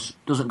that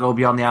doesn't go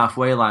beyond the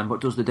halfway line,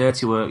 but does the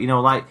dirty work,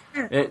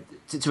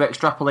 to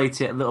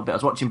extrapolate it a little bit. I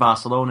was watching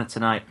Barcelona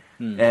tonight.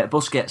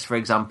 Busquets, for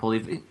example,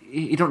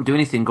 he don't do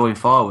anything going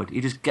forward.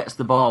 He just gets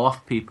the ball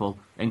off people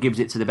and gives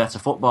it to the better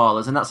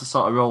footballers, and that's the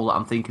sort of role that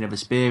I'm thinking of as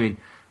Spearing.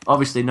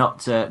 Obviously, not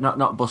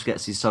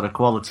Busquets' sort of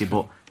quality,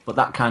 but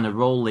that kind of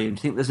role. Liam, do you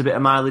think there's a bit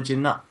of mileage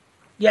in that?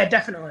 Yeah,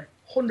 definitely,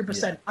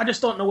 100%. I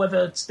just don't know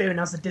whether Spearing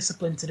has the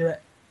discipline to do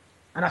it,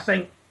 and I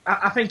think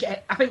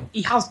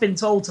he has been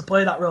told to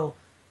play that role,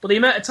 but the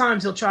amount of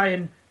times he'll try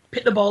and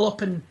pick the ball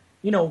up and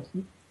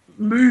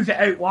move it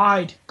out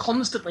wide,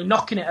 constantly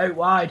knocking it out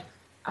wide.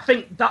 I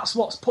think that's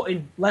what's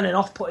putting Lennon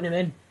off, putting him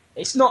in.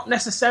 It's not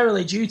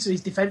necessarily due to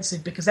his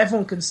defensive, because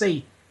everyone can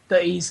see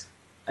that he's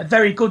a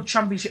very good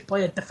Championship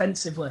player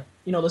defensively.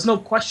 There's no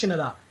question of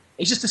that.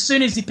 It's just as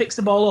soon as he picks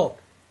the ball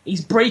up,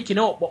 he's breaking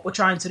up what we're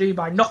trying to do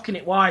by knocking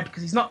it wide,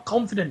 because he's not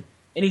confident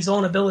in his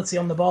own ability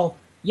on the ball.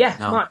 Yeah,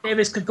 no. Mark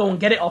Davis could go and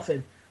get it off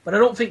him, but I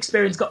don't think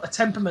Spearing's got the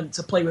temperament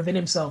to play within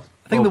himself.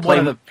 I think the one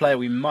other player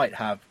we might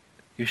have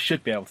who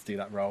should be able to do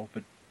that role,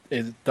 but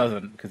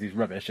doesn't because he's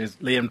rubbish, is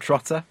Liam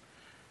Trotter.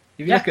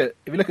 If you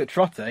look at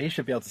Trotter, he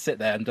should be able to sit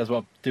there and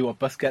do what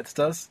Busquets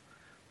does,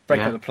 break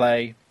up the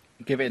play,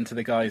 give it into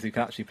the guys who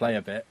can actually play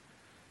a bit,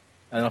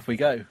 and off we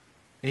go.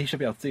 He should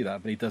be able to do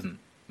that, but he doesn't.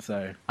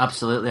 So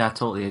absolutely, I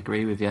totally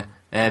agree with you.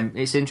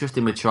 It's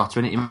interesting with Trotter,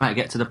 and you might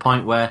get to the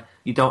point where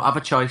you don't have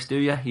a choice, do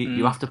you?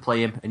 You have to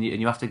play him, and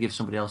you have to give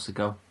somebody else a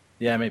go.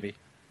 Yeah, maybe.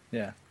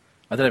 Yeah,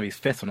 I don't know if he's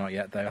fit or not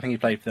yet, though. I think he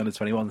played for the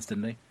under-21s,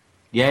 didn't he?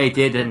 Yeah, he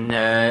did, and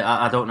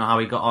I don't know how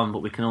he got on,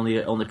 but we can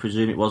only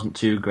presume it wasn't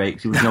too great,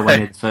 because he was nowhere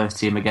near the first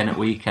team again at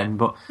weekend.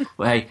 But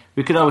hey,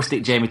 we could always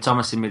stick Jamie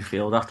Thomas in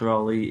midfield. After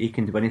all, he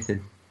can do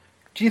anything.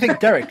 Do you think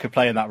Derek could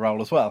play in that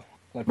role as well?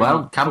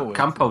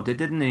 Campo did,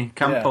 didn't he?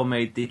 Campo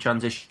made the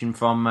transition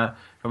from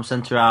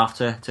centre half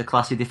to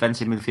classy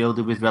defensive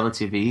midfielder with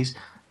relative ease.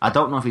 I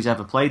don't know if he's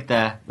ever played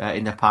there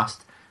in the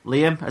past.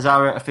 Liam, as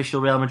our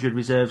official Real Madrid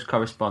reserves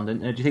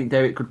correspondent, do you think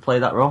Derek could play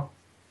that role?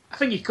 I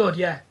think he could,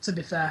 yeah, to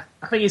be fair.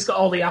 I think he's got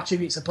all the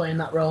attributes of playing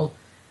that role.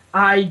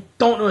 I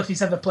don't know if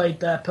he's ever played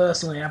there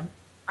personally.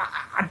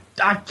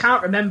 I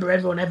can't remember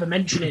everyone ever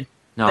mentioning.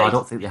 No, I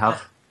don't think they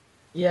have.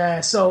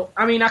 Yeah, so,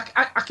 I mean, I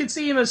can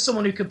see him as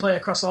someone who could play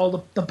across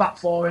all the back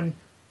four and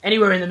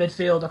anywhere in the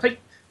midfield. I think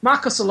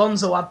Marcos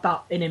Alonso had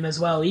that in him as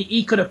well.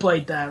 He could have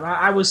played there.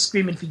 I was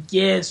screaming for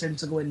years for him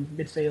to go in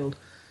midfield.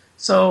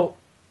 So,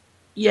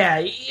 yeah,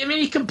 I mean,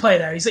 he can play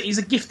there. He's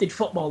a gifted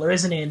footballer,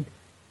 isn't he? And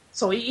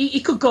so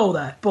he could go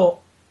there, but,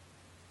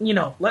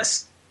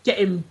 let's get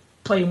him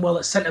playing well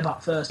at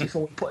centre-back first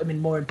before we put him in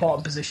more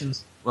important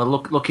positions. Well,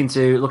 look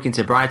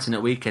into Brighton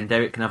at weekend.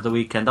 Derek can have the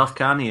weekend off,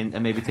 can't he? And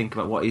maybe think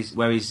about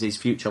where his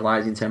future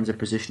lies in terms of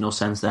positional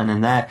sense then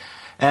and there.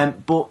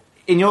 But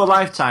in your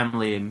lifetime,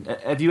 Liam,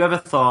 have you ever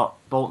thought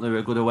Bolton are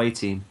a good away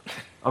team?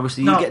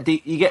 Obviously, no.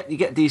 you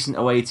get decent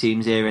away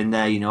teams here and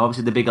there.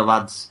 Obviously the bigger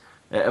lads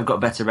have got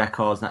better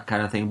records and that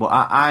kind of thing. But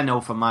I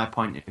know from my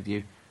point of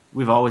view,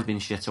 we've always been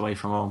shit away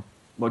from home.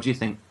 What do you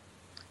think?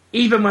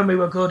 Even when we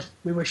were good,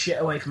 we were shit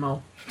away from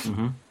home.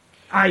 Mm-hmm.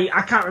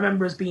 I can't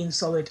remember us being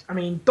solid. I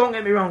mean, don't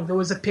get me wrong, there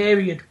was a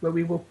period where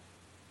we were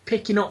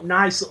picking up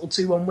nice little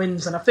 2-1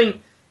 wins, and I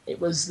think it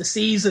was the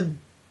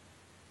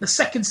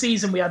second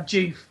season we had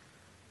Juve,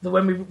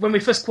 when we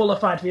first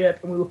qualified for Europe,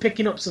 and we were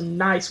picking up some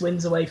nice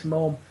wins away from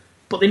home,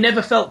 but they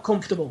never felt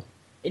comfortable.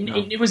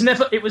 It was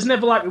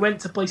never like we went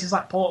to places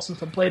like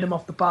Portsmouth and played them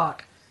off the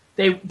park.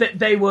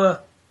 They were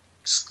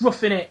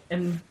scruffing it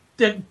and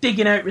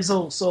digging out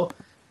results. So,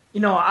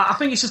 I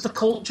think it's just the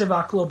culture of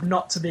our club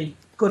not to be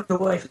good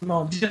away from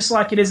home, just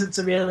like it isn't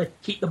to really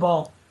keep the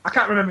ball. I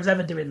can't remember us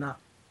ever doing that.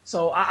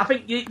 So I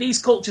think these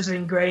cultures are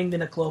ingrained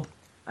in a club,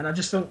 and I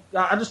just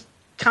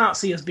can't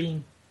see us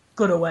being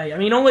good away. I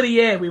mean, only the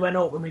year we went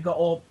up when we got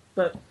up,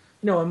 but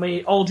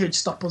when Aldridge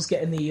stopped us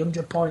getting the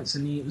 100 points,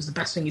 and it was the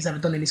best thing he's ever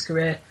done in his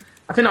career.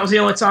 I think that was the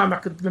only time I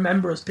could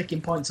remember us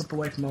picking points up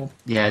away from home.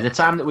 Yeah, the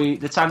time that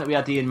we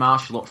had Ian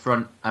Marshall up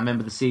front, I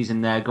remember the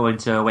season there going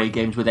to away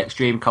games with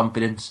extreme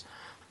confidence.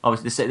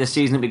 Obviously, the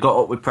season that we got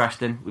up with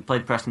Preston, we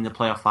played Preston in the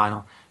playoff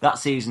final. That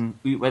season,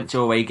 we went to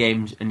away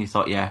games, and you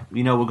thought, yeah,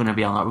 we're going to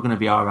be on that. We're going to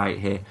be all right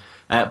here.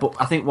 But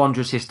I think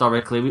Wanderers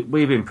historically,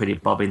 we've been pretty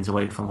bobbins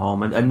away from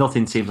home, and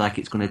nothing seems like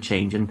it's going to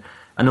change. And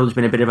I know there's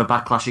been a bit of a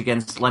backlash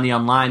against Lenny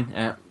online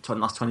the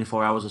last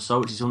 24 hours or so,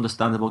 which is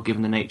understandable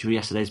given the nature of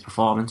yesterday's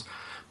performance.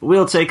 But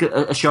we'll take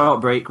a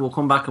short break. We'll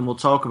come back and we'll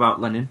talk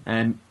about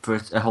Lennon for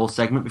a whole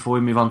segment before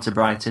we move on to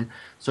Brighton.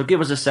 So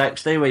give us a sec.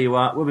 Stay where you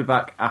are. We'll be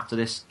back after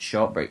this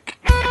short break.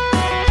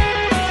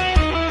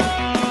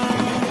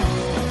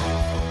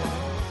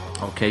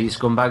 Okay, you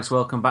scumbags,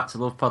 welcome back to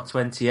Love Pod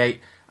 28.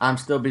 I'm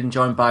still being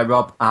joined by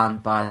Rob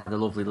and by the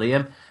lovely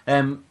Liam.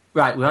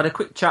 Right, we had a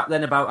quick chat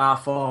then about our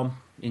form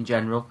in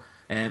general,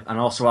 and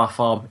also our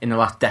form in the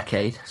last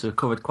decade, so we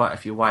covered quite a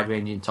few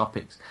wide-ranging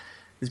topics.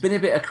 There's been a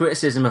bit of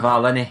criticism of our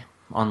Lenny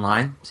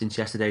online since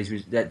yesterday's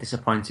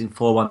disappointing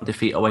 4-1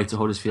 defeat away to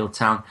Huddersfield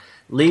Town.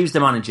 Leaves the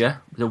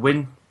manager with a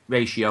win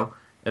ratio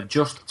of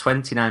just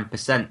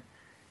 29%,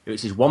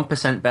 which is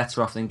 1%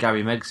 better off than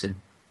Gary Megson,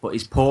 but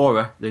is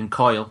poorer than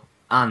Coyle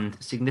and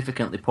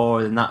significantly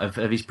poorer than that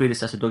of his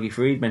predecessor, Dougie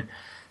Freedman.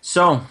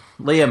 So,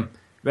 Liam,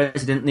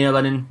 resident Neil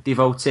Lennon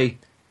devotee,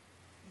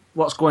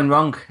 what's going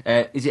wrong?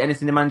 Is it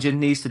anything the manager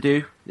needs to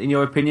do, in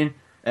your opinion?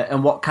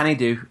 And what can he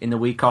do in the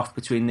week off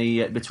between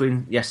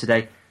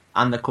yesterday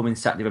and the coming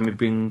Saturday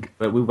when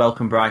we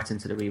welcome Brighton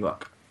to the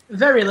Reebok?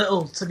 Very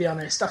little, to be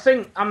honest. I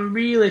think I'm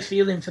really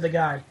feeling for the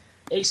guy.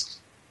 It's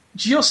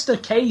just a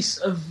case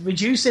of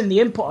reducing the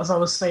input, as I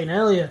was saying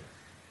earlier.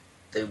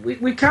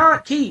 We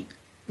can't keep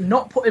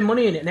not putting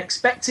money in it and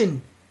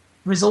expecting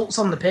results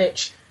on the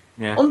pitch.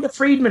 Yeah. Under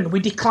Freedman,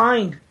 we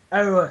declined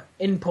our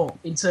input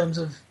in terms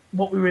of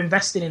what we were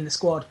investing in the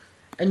squad,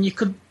 and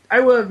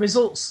our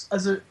results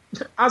as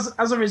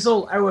a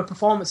result, our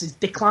performances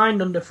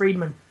declined under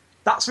Freedman.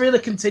 That's really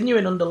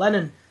continuing under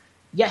Lennon.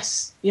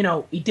 Yes,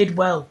 he did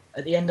well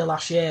at the end of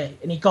last year,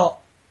 and he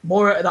got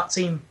more out of that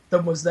team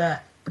than was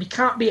there. But he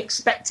can't be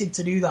expected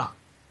to do that.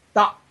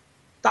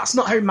 That's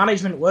not how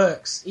management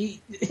works.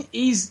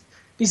 He's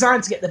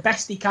designed to get the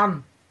best he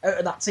can out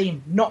of that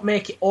team, not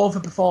make it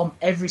overperform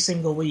every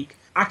single week.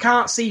 I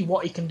can't see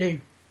what he can do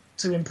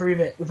to improve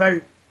it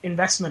without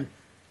investment.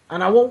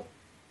 And I won't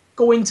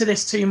go into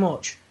this too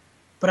much,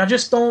 but I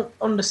just don't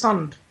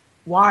understand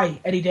why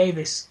Eddie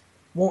Davis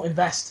won't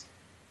invest.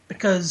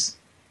 Because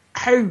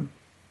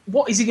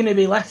what is he going to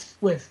be left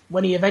with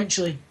when he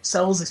eventually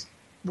sells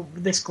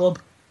this club?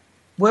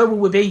 Where will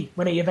we be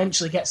when he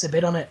eventually gets a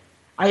bid on it?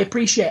 I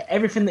appreciate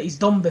everything that he's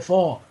done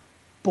before,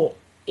 but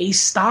he's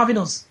starving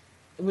us.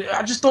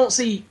 I just don't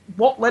see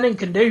what Lennon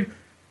can do,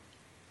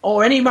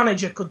 or any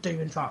manager could do,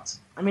 in fact.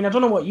 I mean, I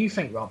don't know what you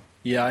think, Rob.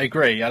 Yeah, I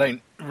agree. I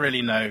don't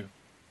really know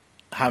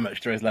how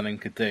much there is Lennon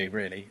could do,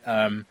 really.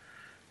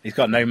 He's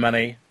got no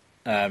money.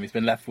 He's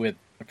been left with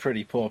a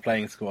pretty poor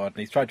playing squad, and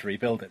he's tried to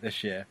rebuild it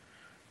this year.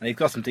 And he's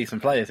got some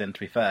decent players in, to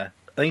be fair.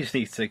 I think he just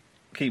needs to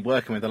keep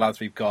working with the lads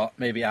we've got,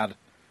 maybe add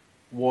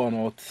one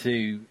or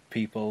two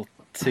people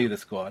to the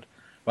squad.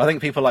 But I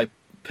think people like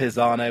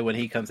Pisano, when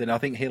he comes in, I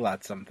think he'll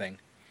add something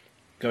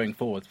going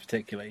forwards,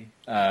 particularly,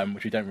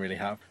 which we don't really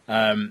have.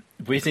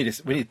 We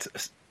need to.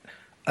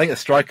 I think a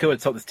striker would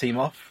top this team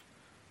off.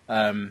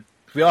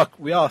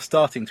 We are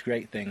starting to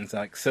create things.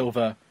 Like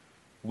Silva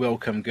will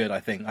come good. I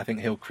think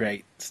he'll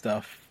create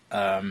stuff.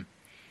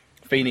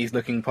 Feeney's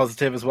looking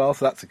positive as well,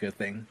 so that's a good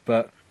thing.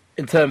 But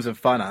in terms of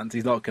finance,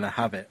 he's not going to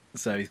have it,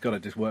 so he's got to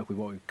just work with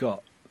what we've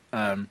got.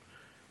 And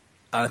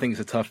I think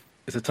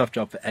it's a tough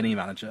job for any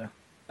manager.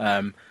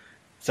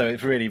 So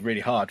it's really, really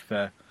hard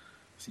to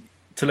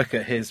look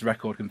at his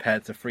record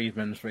compared to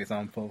Freedman's, for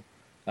example,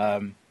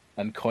 and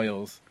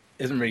Coyle's.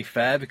 Isn't really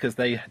fair because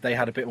they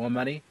had a bit more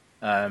money,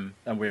 and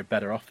we're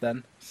better off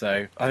then.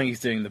 So I think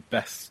he's doing the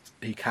best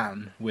he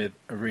can with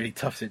a really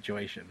tough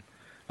situation.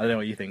 I don't know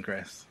what you think,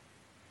 Chris.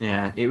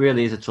 Yeah, it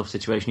really is a tough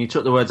situation. You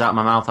took the words out of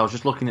my mouth. I was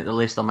just looking at the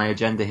list on my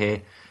agenda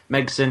here.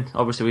 Megson,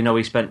 obviously we know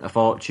he spent a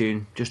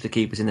fortune just to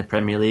keep us in the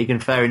Premier League,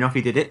 and fair enough,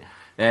 he did it.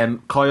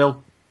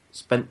 Coyle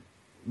spent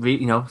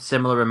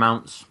similar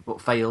amounts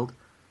but failed.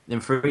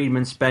 Then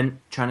Freedman spent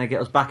trying to get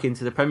us back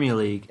into the Premier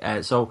League.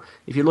 So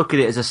if you look at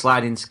it as a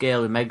sliding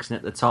scale with Megson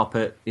at the top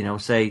at,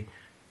 say,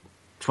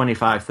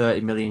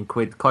 25-30 million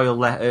quid,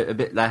 Coyle a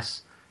bit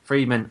less,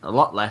 Freedman a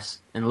lot less,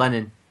 and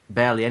Lennon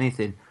barely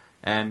anything.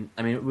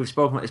 We've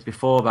spoken about this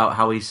before about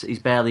how he's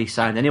barely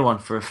signed anyone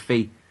for a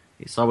fee.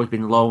 It's always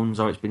been loans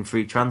or it's been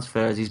free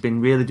transfers. He's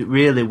been really,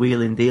 really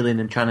wheeling, dealing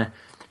and trying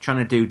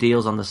to do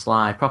deals on the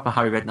sly, proper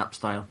Harry Redknapp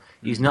style.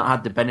 He's not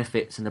had the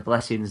benefits and the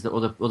blessings that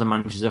other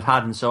managers have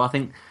had, and so I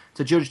think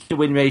to judge the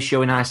win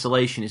ratio in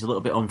isolation is a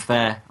little bit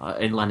unfair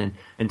in Lennon,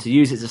 and to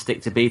use it as a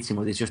stick to beat him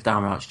with is just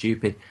downright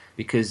stupid.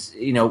 Because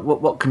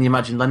what can you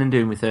imagine Lennon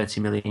doing with 30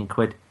 million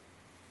quid,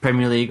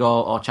 Premier League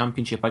or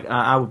Championship?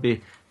 I would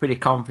be pretty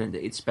confident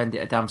that he'd spend it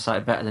a damn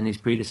sight better than his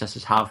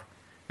predecessors have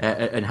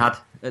and had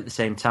at the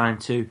same time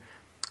too.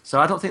 So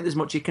I don't think there's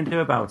much he can do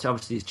about it.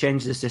 Obviously, he's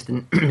changed his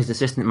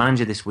assistant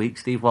manager this week.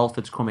 Steve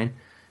Walford's come in,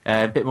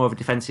 a bit more of a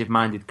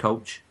defensive-minded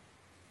coach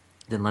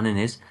than Lennon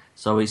is.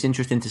 So it's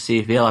interesting to see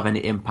if he'll have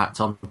any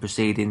impact on the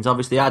proceedings.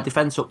 Obviously, our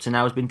defence up to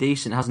now has been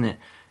decent, hasn't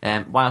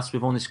it? Whilst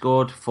we've only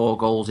scored 4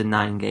 goals in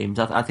 9 games,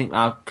 I think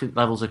our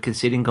levels of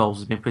conceding goals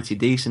has been pretty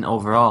decent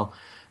overall.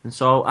 And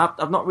so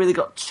I've not really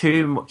got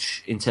too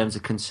much in terms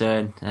of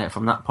concern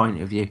from that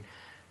point of view.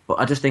 But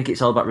I just think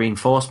it's all about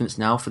reinforcements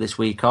now for this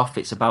week off.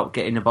 It's about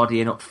getting a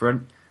body in up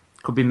front.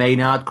 Could be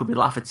Maynard, could be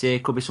Lafferty,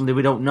 could be somebody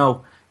we don't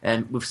know.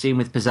 We've seen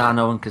with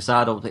Pisano and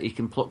Casado that he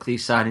can pluck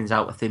these signings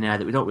out of thin air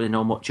that we don't really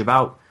know much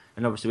about.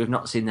 And obviously we've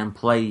not seen them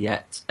play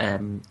yet.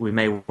 We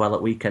may well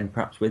at weekend,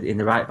 perhaps in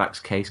the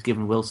right-back's case,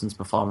 given Wilson's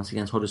performance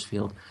against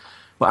Huddersfield.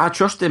 But I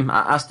trust him.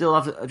 I still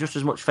have just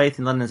as much faith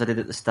in Lennon as I did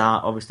at the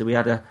start. Obviously we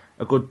had a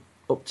good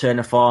upturn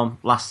of form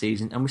last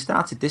season, and we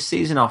started this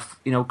season off.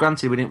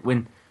 Granted we didn't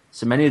win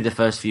so many of the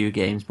first few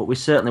games, but we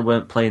certainly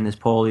weren't playing as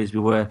poorly as we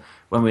were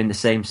when we were in the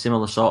same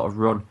similar sort of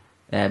run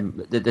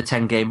the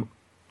 10-game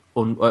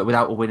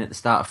without a win at the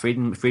start of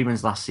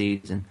Freedman's last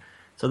season.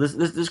 So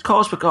there's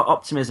cause for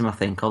optimism, I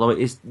think, although it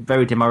is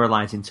very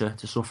demoralising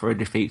to suffer a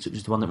defeat such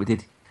as the one that we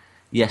did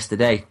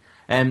yesterday.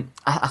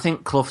 I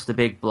think Clough's the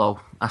big blow.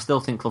 I still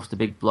think Clough's the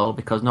big blow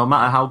because no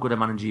matter how good a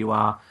manager you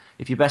are,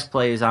 if your best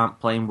players aren't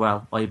playing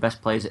well or your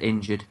best players are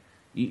injured,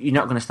 you're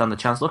not going to stand a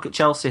chance. Look at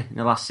Chelsea in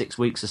the last 6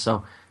 weeks or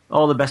so.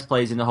 All the best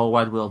players in the whole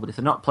wide world, but if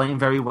they're not playing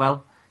very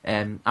well,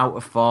 out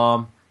of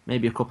form,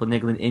 maybe a couple of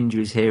niggling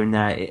injuries here and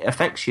there, it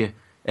affects you,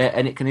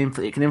 and it can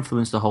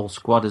influence the whole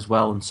squad as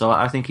well. And so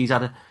I think he's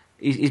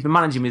been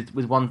managing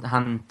with one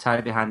hand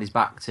tied behind his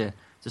back to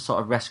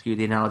sort of rescue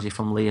the analogy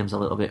from Liam's a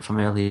little bit from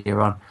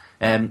earlier on.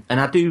 And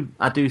I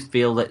do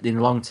feel that in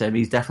the long term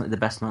he's definitely the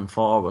best man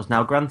for us.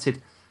 Now,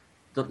 granted,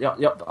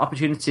 the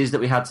opportunities that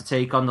we had to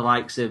take on the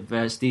likes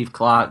of Steve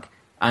Clarke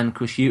and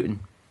Chris Hughton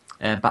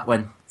back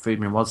when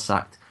Freedman was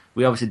sacked,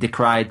 we obviously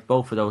decried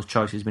both of those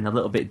choices, being a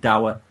little bit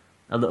dour,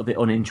 a little bit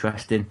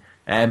uninteresting.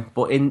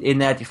 But in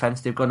their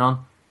defence, they've gone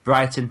on.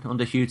 Brighton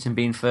under Hughton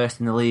being first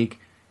in the league,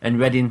 and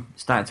Reading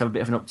starting to have a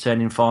bit of an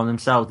upturn in form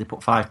themselves. They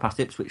put 5 past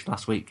Ipswich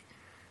last week.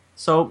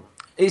 So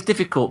it's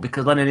difficult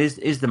because Lennon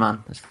is the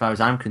man as far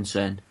as I'm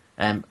concerned.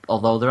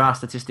 Although there are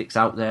statistics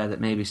out there that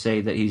maybe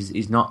say that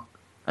he's not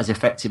as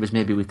effective as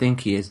maybe we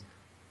think he is.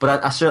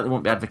 But I certainly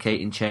won't be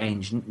advocating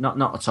change.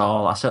 Not at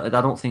all. I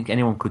don't think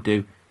anyone could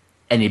do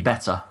any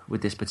better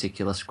with this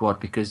particular squad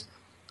because,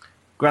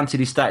 granted,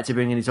 he started to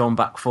bring in his own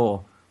back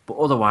four, but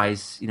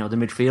otherwise, the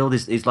midfield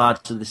is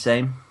largely the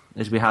same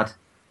as we had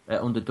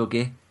under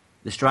Dougie.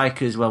 The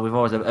strikers, well, we've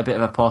always a bit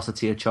of a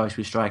paucity of choice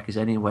with strikers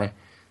anyway.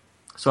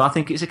 So I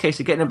think it's a case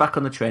of getting him back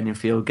on the training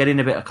field, getting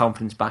a bit of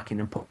confidence back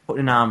in, and putting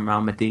an arm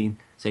around Madine,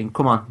 saying,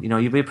 "Come on,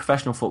 you've been a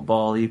professional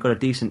footballer, you've got a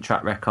decent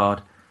track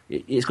record,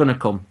 it's going to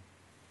come."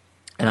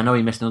 And I know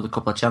he missed another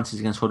couple of chances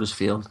against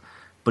Huddersfield,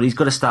 but he's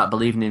got to start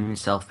believing in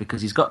himself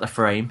because he's got the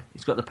frame,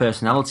 he's got the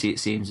personality, it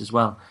seems, as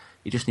well.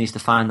 He just needs to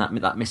find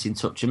that missing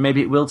touch, and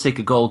maybe it will take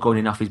a goal going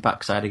in off his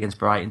backside against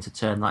Brighton to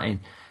turn that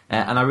in.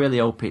 And I really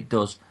hope it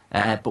does.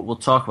 But we'll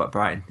talk about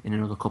Brighton in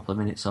another couple of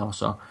minutes or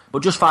so.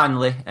 But just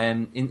finally,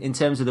 in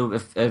terms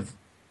of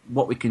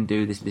what we can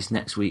do this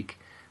next week,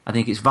 I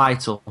think it's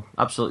vital,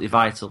 absolutely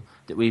vital,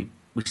 that we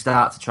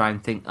start to try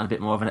and think on a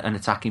bit more of an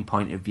attacking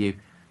point of view.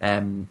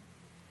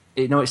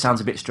 It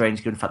sounds a bit strange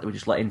given the fact that we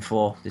just let in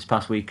 4 this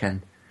past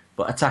weekend,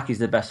 but attack is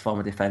the best form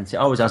of defence. It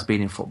always has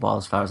been in football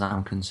as far as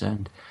I'm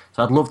concerned.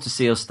 So I'd love to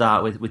see us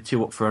start with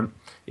 2 up front.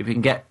 If we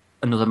can get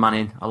another man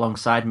in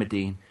alongside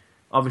Madine.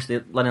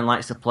 Obviously, Lennon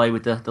likes to play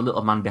with the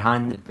little man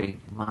behind the big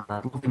man.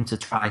 I'd love him to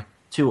try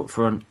 2 up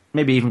front,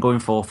 maybe even going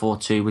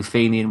 4-4-2 with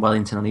Feeney and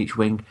Wellington on each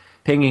wing,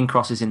 pinging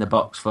crosses in the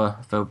box for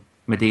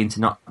Madine to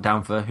knock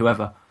down for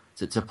whoever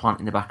to plant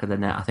in the back of the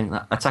net. I think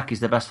that attack is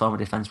the best form of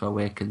defence where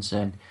we're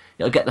concerned.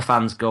 It'll get the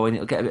fans going,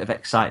 it'll get a bit of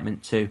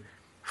excitement too.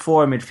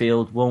 4 in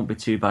midfield won't be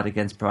too bad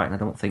against Brighton, I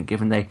don't think,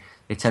 given they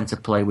tend to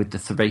play with the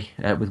 3,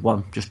 with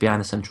 1 just behind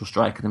the central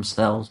striker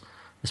themselves,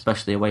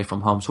 especially away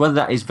from home. So whether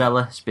that is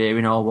Vela,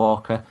 Spearing or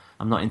Walker,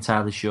 I'm not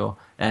entirely sure.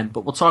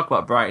 But we'll talk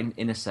about Brighton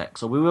in a sec.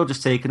 So we will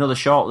just take another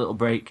short little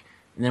break,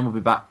 and then we'll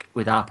be back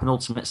with our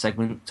penultimate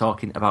segment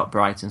talking about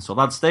Brighton. So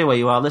lads, stay where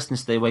you are.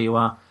 Listeners, stay where you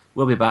are.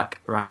 We'll be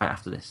back right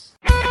after this.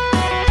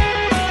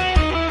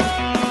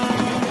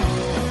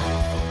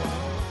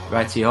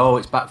 Righty-ho,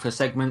 it's back for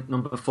segment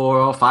number 4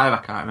 or 5, I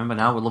can't remember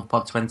now. We love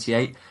Pod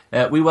 28.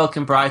 We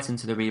welcome Brighton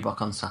to the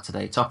Reebok on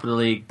Saturday. Top of the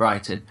league,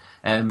 Brighton.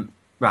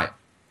 Right,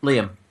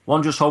 Liam,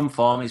 Wanderers' home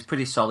form is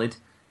pretty solid.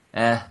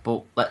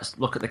 But let's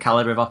look at the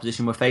calibre of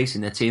opposition we're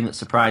facing. A team that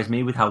surprised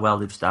me with how well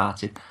they've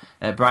started.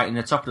 Brighton,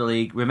 the top of the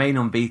league, remain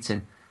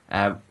unbeaten.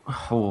 How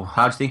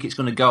do you think it's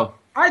going to go?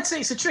 I'd say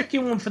it's a tricky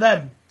one for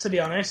them, to be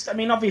honest. I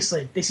mean,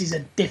 obviously, this is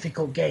a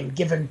difficult game,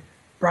 given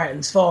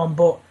Brighton's form.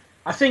 But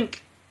I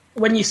think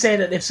when you say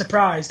that they've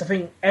surprised, I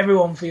think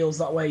everyone feels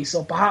that way.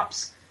 So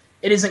perhaps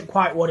it isn't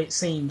quite what it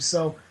seems.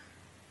 So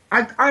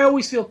I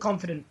always feel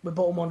confident with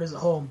Bolton Wanderers at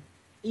home,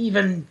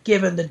 even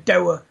given the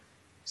dour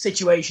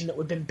situation that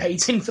we've been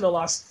painting for the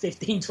last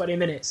 15-20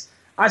 minutes.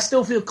 I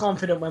still feel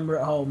confident when we're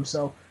at home,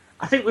 so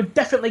I think we've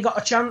definitely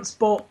got a chance,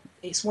 but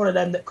it's one of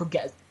them that could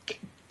get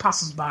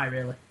pass us by,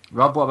 really.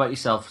 Rob, what about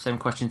yourself? Same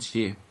question to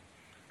you.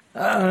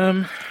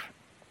 I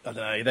don't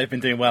know. They've been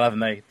doing well, haven't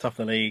they? Top of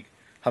the league,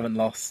 haven't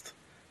lost.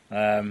 It's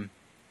going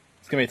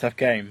to be a tough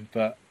game,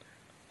 but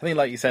I think,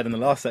 like you said in the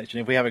last section,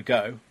 if we have a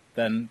go,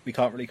 then we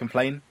can't really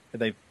complain if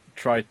they've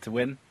tried to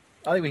win.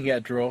 I think we can get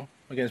a draw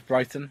against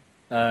Brighton.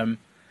 I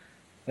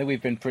think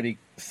we've been pretty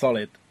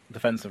solid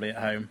defensively at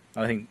home.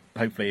 I think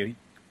hopefully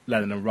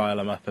Lennon will rile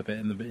them up a bit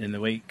in the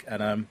week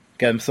and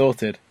get them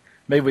sorted.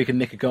 Maybe we can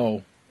nick a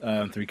goal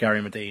through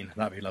Gary Madine.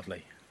 That'd be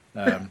lovely.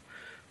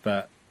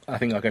 But I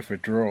think I'll go for a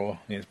draw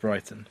against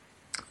Brighton.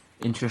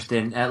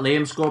 Interesting.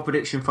 Liam, score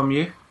prediction from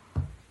you?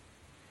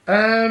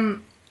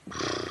 I'm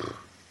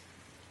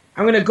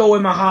going to go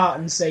with my heart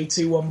and say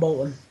 2-1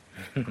 Bolton.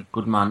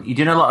 Good man. You're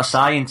doing a lot of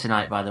sighing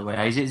tonight, by the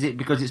way. Is it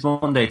because it's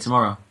Monday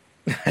tomorrow?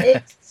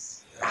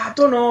 I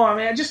don't know. I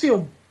mean, I just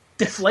feel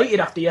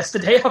deflated after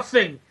yesterday, I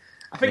think.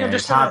 I think I'm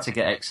just hard to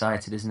get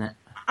excited, isn't it?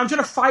 I'm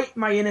trying to fight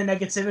my inner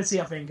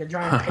negativity, I think, and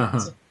try and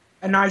paint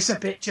a nicer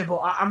picture.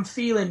 But I'm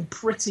feeling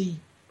pretty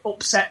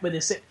upset with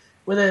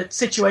the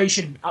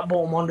situation at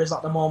Bolton Wanderers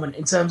at the moment,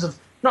 in terms of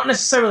not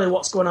necessarily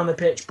what's going on the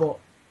pitch, but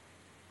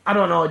I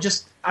don't know.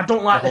 I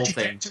don't like the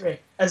trajectory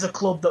as a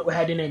club that we're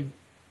heading in.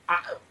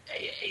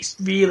 It's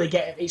really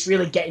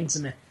getting to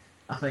me,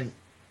 I think.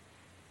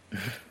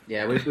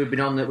 Yeah, we've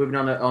been on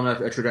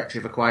a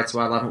trajectory for quite a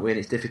while, haven't we? And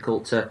it's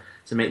difficult to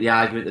make the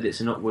argument that it's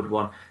an upward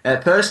one.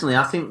 Personally,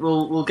 I think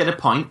we'll get a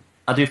point.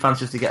 I do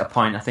fancy us to get a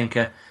point. I think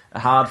a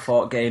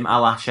hard-fought game a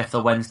la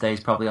Sheffield Wednesday is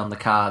probably on the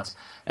cards.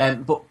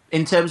 But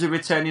in terms of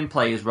returning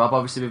players, Rob,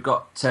 obviously we've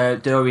got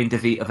Dory and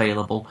DeVete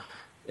available.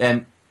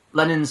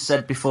 Lennon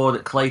said before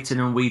that Clayton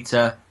and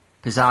Wheater,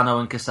 Pisano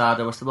and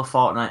Casado are still a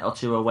fortnight or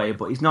two away,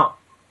 but he's not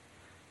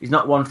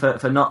one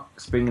for not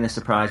springing a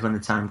surprise when the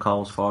time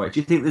calls for it. Do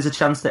you think there's a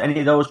chance that any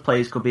of those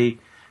players could be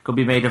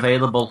made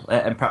available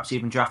and perhaps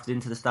even drafted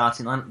into the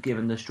starting line,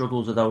 given the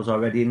struggles of those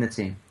already in the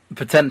team?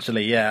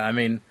 Potentially, yeah. I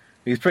mean,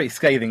 he was pretty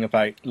scathing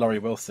about Laurie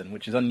Wilson,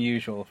 which is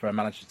unusual for a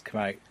manager to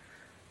come out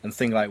and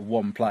single out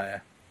one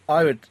player.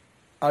 I would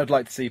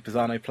like to see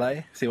Pisano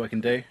play, see what he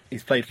can do.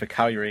 He's played for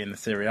Cagliari in the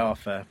Serie A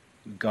for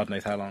God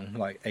knows how long,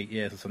 like 8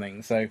 years or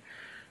something. So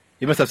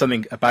he must have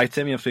something about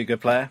him. He must be a good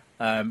player.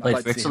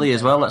 Played for Italy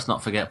as well, let's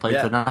not forget. Played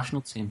for the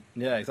national team.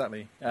 Yeah,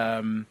 exactly.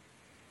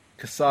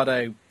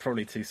 Casado,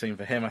 probably too soon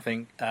for him, I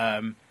think.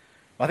 I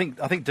think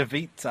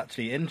DeVete's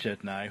actually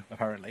injured now,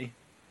 apparently.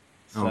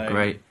 So,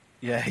 great.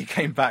 Yeah, he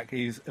came back.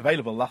 He was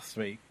available last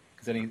week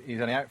because he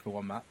was only out for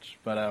one match.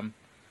 But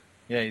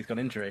he's got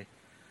injury.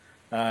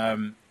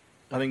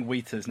 I think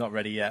Wheater's not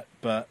ready yet,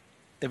 but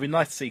it'd be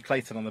nice to see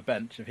Clayton on the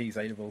bench if he's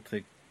able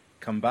to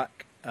come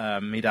back.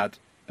 He'd add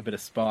a bit of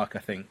spark, I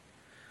think.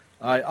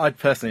 I'd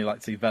personally like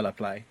to see Vela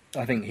play.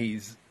 I think he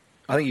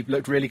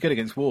looked really good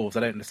against Wolves. I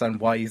don't understand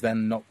why he's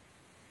then not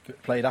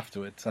played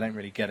afterwards. I don't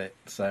really get it.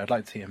 So I'd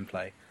like to see him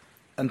play.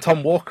 And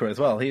Tom Walker as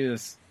well.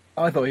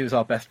 I thought he was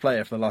our best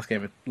player for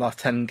the last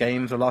 10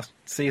 games of last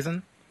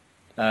season.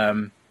 I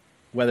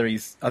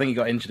think he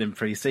got injured in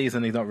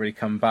pre-season. He's not really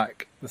come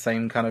back the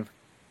same kind of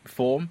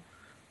form.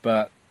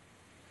 But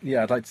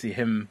yeah, I'd like to see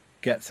him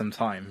get some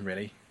time,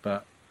 really.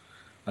 But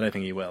I don't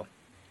think he will.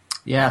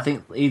 Yeah, I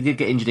think he did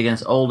get injured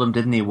against Oldham,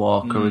 didn't he,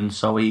 Walker? And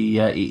so he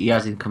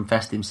has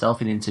confessed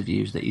himself in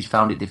interviews that he's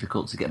found it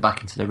difficult to get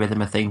back into the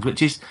rhythm of things,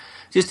 which is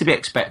just to be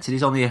expected.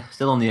 He's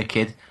still only a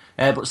kid.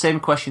 But same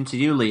question to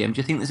you, Liam. Do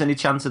you think there's any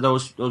chance of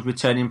those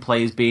returning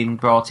players being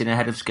brought in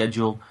ahead of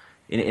schedule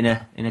in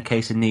a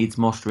case of needs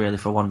most, really,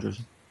 for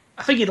Wanderers?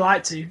 I think he'd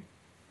like to,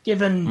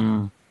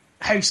 given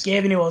how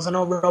scathing he was. I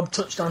know Rob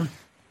touched on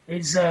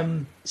his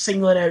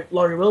singling out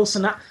Laurie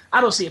Wilson.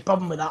 I don't see a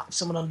problem with that if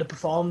someone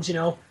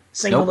underperforms,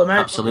 single them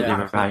out. Absolutely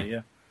right.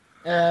 Yeah.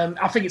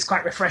 I think it's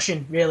quite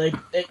refreshing, really.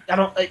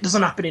 It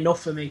doesn't happen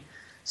enough for me.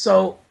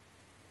 So,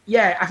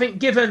 yeah, I think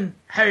given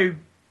how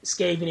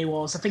scathing he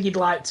was, I think he'd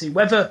like to.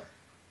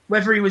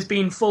 Whether he was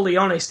being fully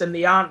honest and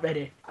they aren't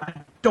ready, I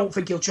don't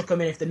think he'll chuck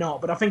them in if they're not.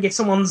 But I think if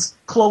someone's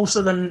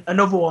closer than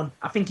another one,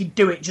 I think he'd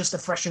do it just to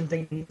freshen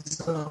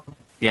things up.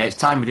 Yeah, it's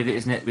time we did it,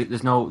 isn't it?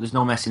 There's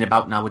no messing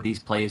about now with these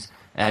players.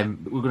 We're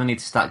going to need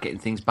to start getting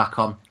things back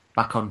on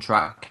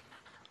track.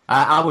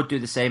 I would do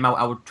the same.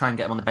 I would try and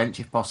get them on the bench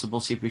if possible,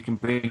 see if we can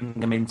bring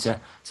them in to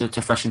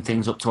freshen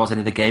things up towards the end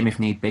of the game if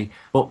need be.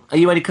 But are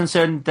you any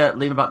concerned,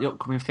 Liam, about the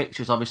upcoming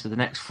fixtures? Obviously, the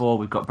next 4,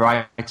 we've got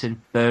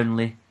Brighton,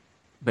 Burnley,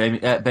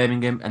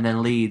 Birmingham, and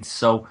then Leeds.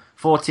 So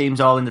 4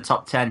 teams all in the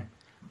top 10.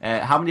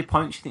 How many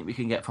points do you think we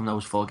can get from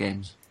those 4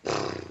 games?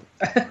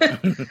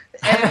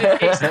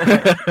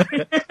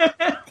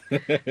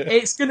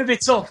 It's going to be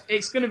tough.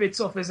 It's going to be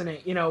tough, isn't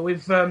it?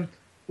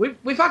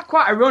 We've had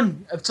quite a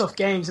run of tough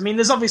games. I mean,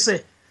 there's obviously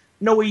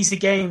no easy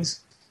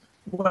games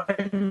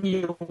when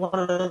you're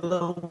one of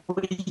the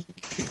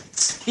weak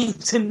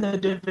teams in the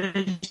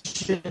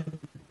division.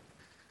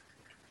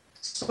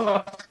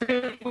 So I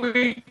think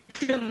we're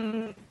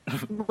going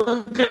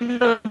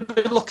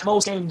to look at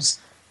most games.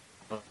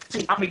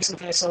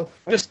 So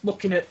I'm just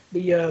looking at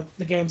the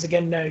games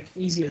again now.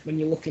 Easier when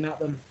you're looking at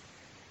them.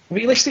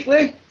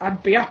 Realistically,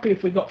 I'd be happy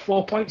if we got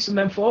 4 points from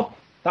them 4.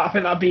 I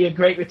think that'd be a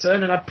great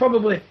return, and I'd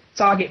probably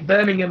target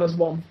Birmingham as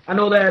one. I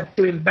know they're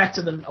doing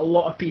better than a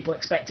lot of people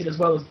expected, as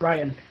well as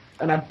Brighton,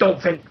 and I don't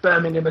think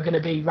Birmingham are going to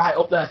be right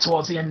up there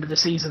towards the end of the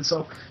season,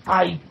 so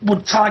I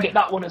would target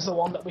that one as the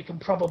one that we can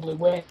probably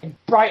win.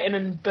 Brighton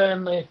and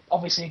Burnley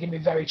obviously are going to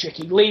be very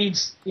tricky.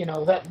 Leeds,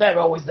 they're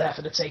always there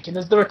for the taking.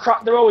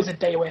 They're always a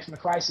day away from a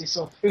crisis,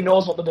 so who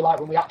knows what they'll be like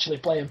when we actually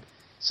play them.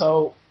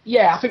 So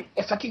yeah, I think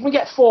if we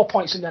get 4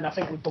 points from then, I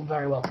think we've done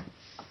very well.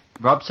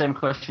 Rob, same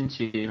question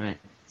to you, mate.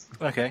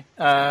 Okay.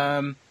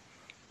 Well,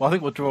 I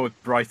think we'll draw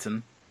with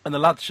Brighton. And the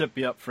lads should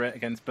be up for it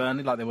against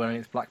Burnley like they were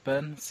against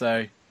Blackburn.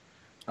 So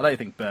I don't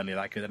think Burnley are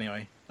that good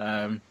anyway.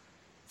 So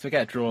we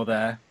get a draw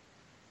there.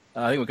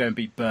 I think we'll go and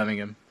beat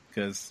Birmingham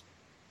because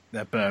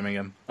they're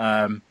Birmingham.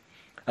 And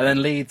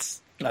then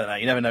Leeds, I don't know,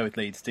 you never know with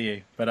Leeds, do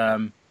you? But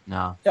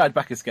no. Yeah, I'd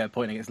back us to get a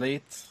point against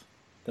Leeds.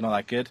 They're not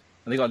that good.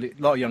 And they got a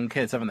lot of young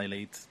kids, haven't they,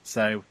 Leeds?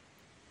 So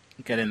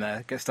get in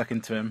there, get stuck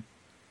into him.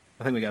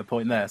 I think we get a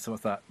point there. So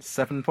what's that?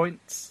 7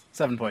 points?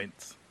 7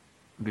 points.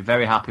 I'd be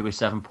very happy with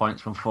 7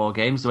 points from 4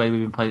 games, the way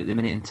we've been playing at the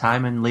minute in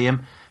time. And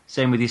Liam,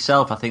 same with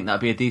yourself. I think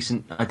that'd be a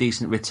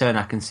decent return.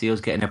 I can see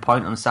us getting a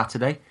point on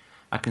Saturday.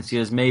 I can see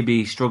us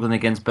maybe struggling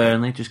against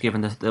Burnley, just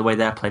given the way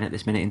they're playing at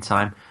this minute in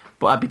time.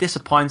 But I'd be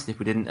disappointed if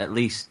we didn't at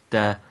least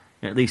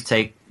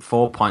take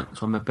 4 points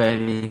from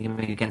Birmingham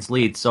against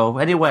Leeds. So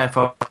anywhere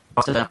from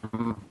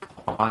 7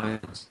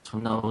 points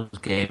from those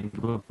games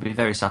would be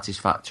very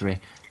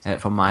satisfactory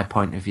from my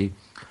point of view.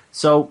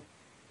 So,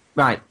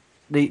 right,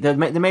 the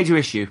major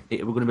issue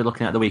we're going to be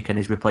looking at the weekend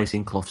is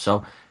replacing Clough.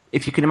 So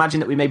if you can imagine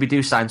that we maybe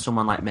do sign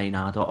someone like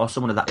Maynard or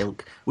someone of that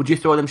ilk, would you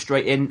throw them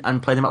straight in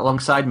and play them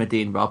alongside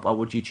Madine, Rob, or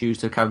would you choose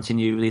to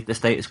continue the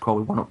status quo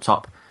with one up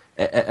top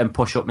and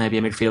push up maybe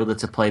a midfielder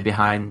to play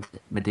behind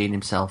Madine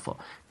himself? Or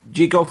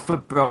do you go for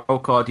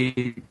broke, or do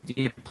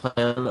you play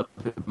a little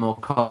bit more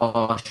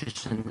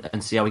cautious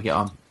and see how we get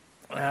on?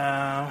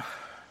 I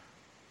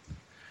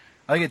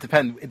think it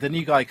depends. If the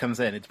new guy comes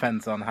in, it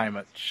depends on how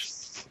much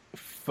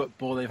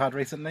football they've had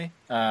recently.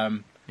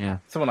 Yeah.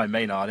 Someone like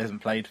Maynard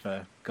hasn't played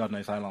for God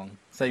knows how long.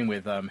 Same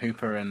with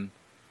Hooper and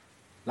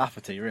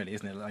Lafferty, really,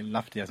 isn't it? Like,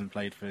 Lafferty hasn't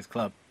played for his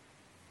club.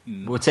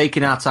 We're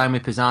taking our time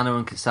with Pisano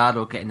and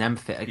Casado, getting them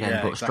fit again.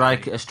 Yeah, but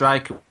exactly. a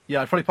striker.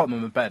 Yeah, I'd probably put him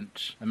on the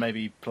bench and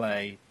maybe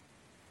play.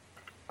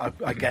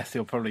 I guess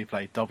he'll probably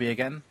play Dobby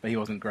again, but he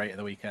wasn't great at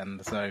the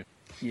weekend. So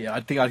yeah,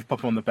 I think I'd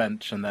pop him on the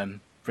bench and then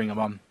bring him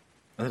on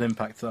as an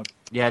impact sub.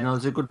 Yeah, no,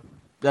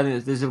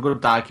 there's a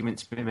good argument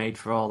to be made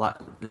for all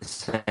that at the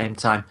same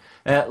time.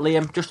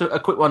 Liam, just a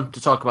quick one to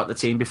talk about the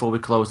team before we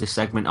close this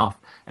segment off.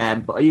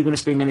 But are you going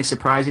to spring any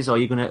surprises, or are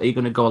you going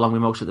to go along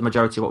with most of the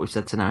majority of what we've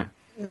said tonight?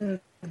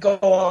 Go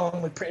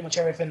along with pretty much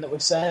everything that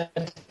we've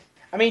said.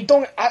 I mean,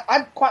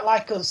 I'd quite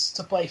like us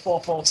to play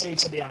 4-4-2,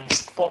 to be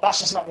honest, but that's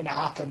just not going to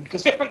happen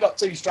because we haven't got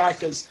 2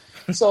 strikers.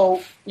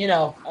 So,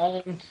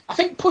 I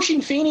think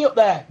pushing Feeney up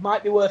there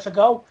might be worth a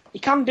go. He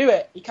can do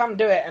it,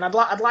 and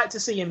I'd like to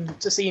see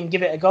him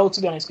give it a go,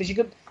 to be honest, because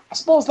I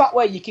suppose that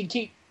way you can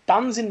keep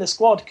Dan's in the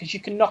squad because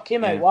you can knock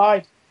him out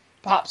wide,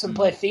 perhaps, and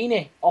play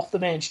Feeney off the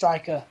main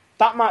striker.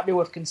 That might be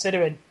worth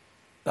considering.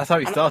 That's how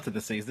he started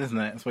the season, isn't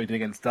it? That's what he did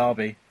against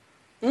Derby.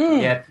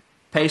 Yeah,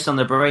 pace on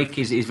the break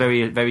is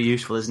very, very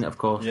useful, isn't it, of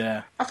course?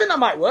 Yeah. I think that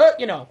might work,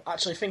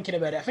 actually thinking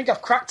about it. I think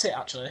I've cracked it,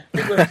 actually.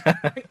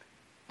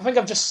 I think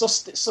I've just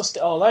sussed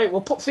it all out. We'll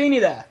put Feeney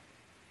there,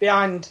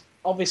 behind,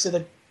 obviously,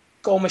 the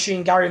goal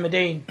machine Gary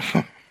Madine,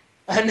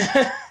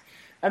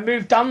 and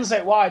move Dan's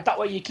out wide. That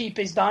way you keep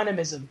his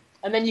dynamism.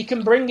 And then you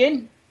can bring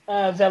in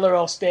Villa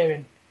or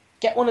Spearing.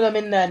 Get one of them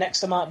in there next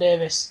to Mark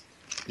Davis.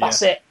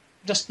 That's it.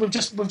 We've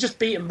just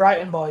beaten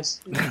Brighton,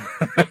 boys.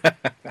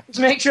 Just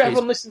make sure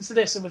everyone listens to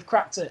this and we've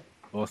cracked it.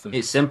 Awesome.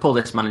 It's simple,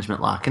 this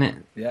management lark, isn't it?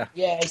 Yeah.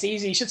 Yeah, it's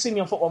easy. You should see me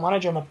on Football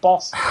Manager. I'm a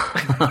boss.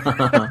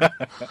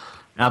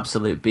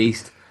 Absolute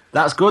beast.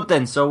 That's good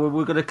then. So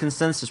we've got a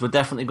consensus. We're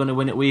definitely going to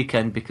win at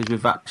weekend because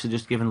we've actually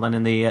just given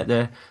Lennon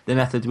the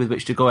method with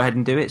which to go ahead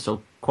and do it.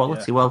 So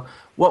quality. Yeah. Well,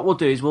 what we'll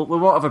do is we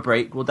won't have a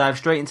break. We'll dive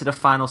straight into the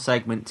final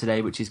segment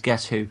today, which is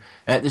Guess Who.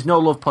 There's no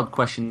Love Pod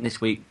question this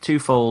week.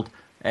 Twofold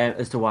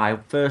as to why.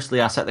 Firstly,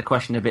 I set the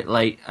question a bit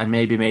late and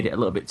maybe made it a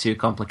little bit too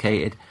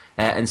complicated.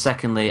 And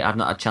secondly, I've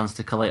not had a chance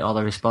to collate all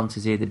the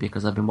responses either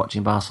because I've been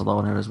watching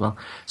Barcelona as well.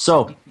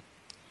 So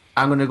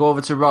I'm going to go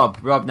over to Rob.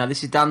 Rob, now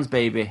this is Dan's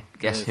baby.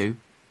 Guess Who?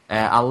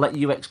 I'll let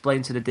you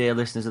explain to the dear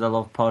listeners of the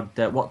Love Pod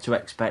what to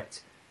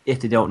expect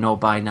if they don't know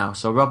by now.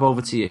 So, Rob,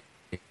 over to you.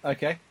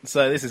 Okay,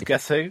 so this is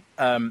Guess Who.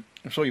 I'm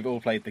sure you've all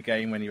played the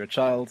game when you were a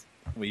child.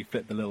 We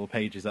flip the little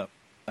pages up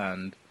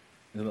and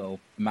there's a little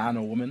man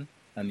or woman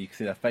and you can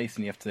see their face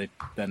and you have to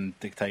then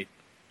dictate.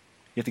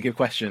 You have to give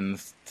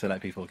questions to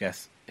let people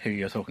guess who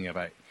you're talking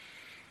about.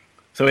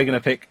 So we're going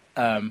to pick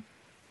a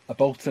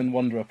Bolton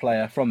Wanderer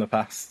player from the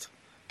past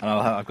and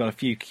I've got a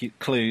few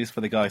clues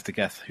for the guys to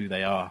guess who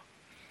they are.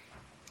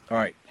 All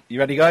right, you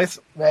ready, guys?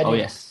 Ready. Oh,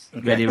 yes.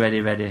 Okay.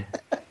 Ready.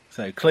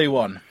 So, clue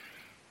 1.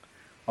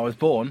 I was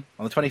born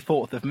on the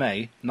 24th of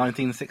May,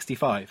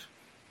 1965.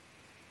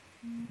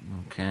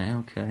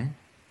 Okay.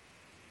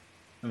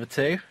 Number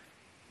 2.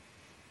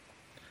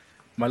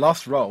 My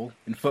last role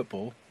in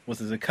football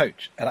was as a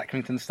coach at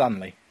Accrington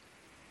Stanley.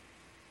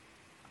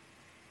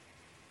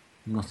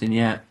 Nothing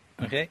yet.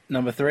 Okay.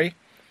 Number 3.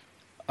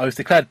 I was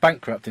declared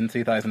bankrupt in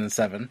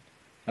 2007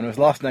 and was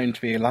last known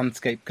to be a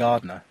landscape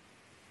gardener.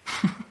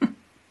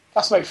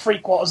 That's about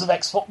 3/4 of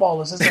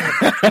ex-footballers, isn't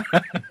it?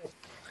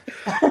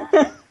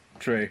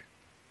 True.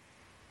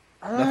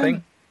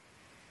 Nothing?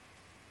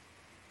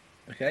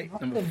 Okay.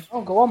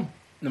 Go on.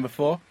 Number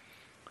 4.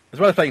 As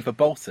well as playing for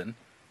Bolton,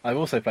 I've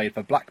also played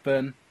for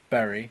Blackburn,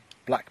 Bury,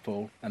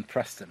 Blackpool and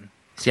Preston.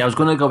 See, I was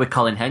going to go with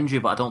Colin Hendry,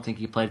 but I don't think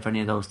he played for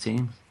any of those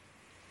teams.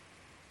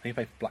 He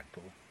played for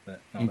Blackpool. But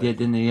he did,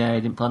 didn't he? Yeah,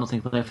 he didn't play. I don't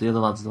think he played for the other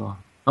lads, though.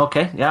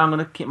 Okay, yeah, I'm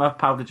going to keep my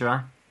powder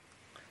dry.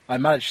 I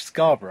managed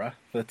Scarborough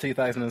for the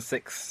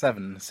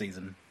 2006-07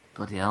 season.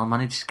 Bloody hell,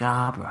 managed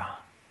Scarborough.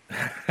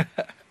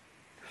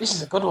 This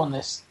is a good one,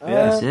 this.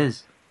 Yes, it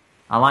is.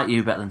 I like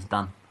you better than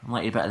Dan.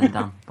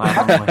 By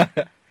a long way.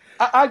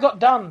 I got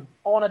Dan.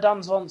 I want a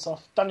Dan's once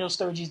off Daniel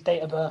Sturridge's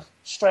date of birth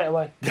straight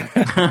away.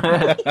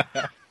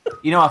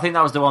 You know, I think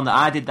that was the one that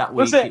I did that week.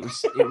 Was it?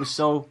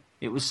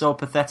 It was so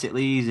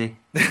pathetically easy.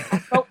 I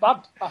felt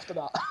bad after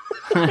that.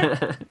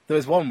 There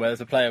was one where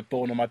there's a player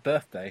born on my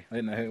birthday. I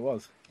didn't know who it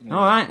was.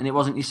 All right, and it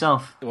wasn't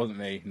yourself. It wasn't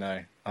me. No,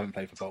 I haven't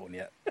played for Bolton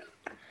yet.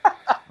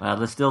 Well,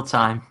 there's still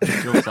time.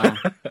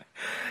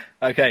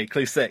 Okay,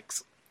 clue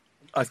 6.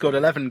 I scored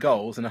 11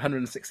 goals in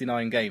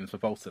 169 games for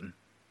Bolton.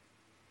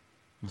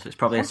 So it's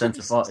probably a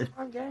centre forward.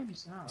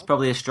 It's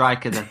probably a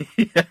striker then.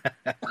 Yeah.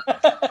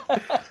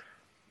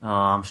 Oh,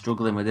 I'm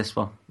struggling with this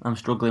one.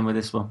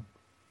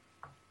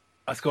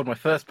 I scored my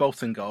first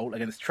Bolton goal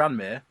against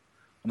Tranmere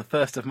on the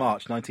 1st of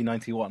March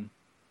 1991.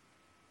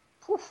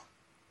 Oof.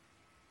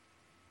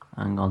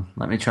 Hang on,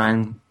 let me try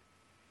and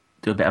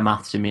do a bit of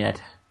maths in my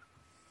head.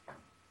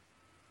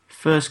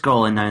 First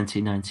goal in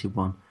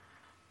 1991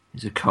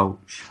 is a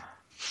coach.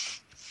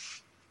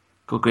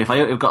 Good grief, I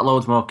hope you've got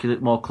loads more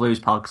clues,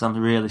 pal, because I'm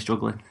really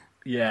struggling.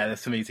 Yeah,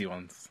 there's some easy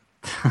ones.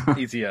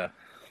 Easier.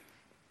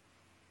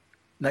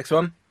 Next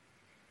one.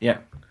 Yeah.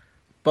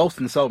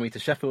 Bolton sold me to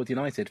Sheffield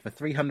United for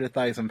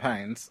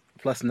 £300,000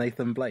 plus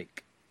Nathan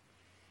Blake.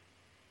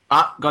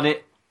 Ah, got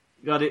it.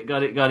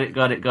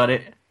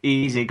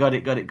 Easy, got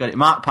it.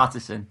 Mark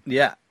Patterson.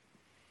 Yeah.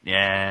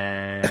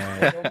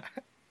 Yeah.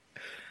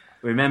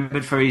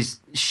 Remembered for his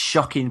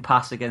shocking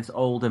pass against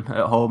Oldham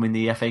at home in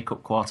the FA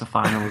Cup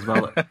quarter-final as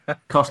well.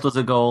 Cost us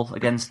a goal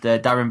against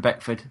Darren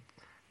Beckford.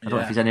 I don't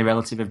know if he's any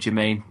relative of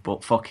Jermaine,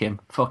 but fuck him.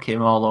 Fuck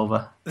him all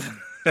over.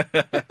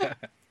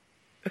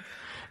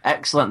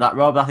 Excellent, that,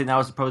 Rob. I think that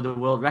was probably the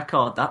world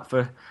record, that,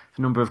 for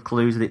the number of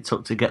clues that it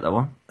took to get that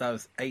one. That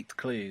was 8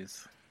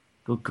 clues.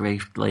 Good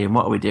grief, Liam.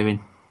 What are we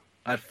doing?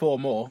 I had 4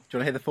 more. Do you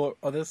want to hear the 4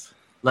 others?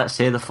 Let's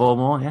hear the 4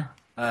 more, yeah.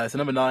 So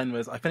number 9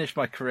 was, I finished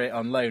my career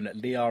on loan at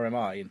Lee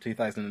RMI in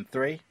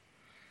 2003.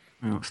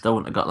 Still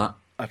wouldn't have got that.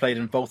 I played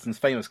in Bolton's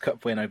famous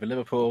cup win over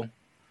Liverpool.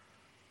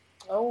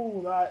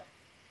 Oh, right.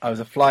 I was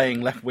a flying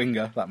left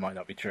winger. That might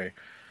not be true.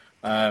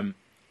 I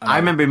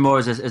remember him more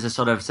as a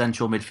sort of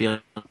central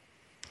midfielder.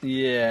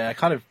 Yeah, I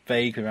kind of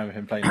vaguely remember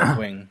him playing left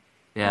wing.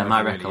 Yeah,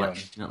 my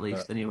recollection at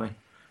least, anyway.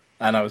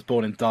 And I was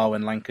born in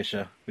Darwen,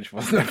 Lancashire, which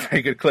wasn't a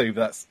very good clue,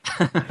 but that's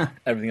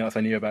everything else I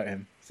knew about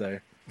him. So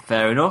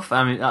fair enough.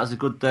 I mean, that was a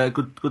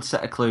good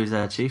set of clues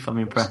there, Chief. I'm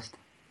impressed.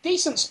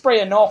 Decent spray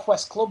of North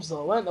West clubs,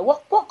 though, weren't there?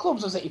 What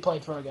clubs was it you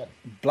played for again?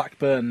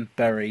 Blackburn,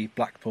 Bury,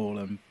 Blackpool,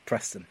 and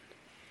Preston.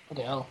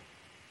 Bloody hell.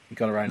 You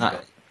got around a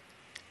bit.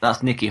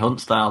 That's Nicky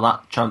Hunt style.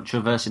 That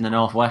traversing the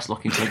North West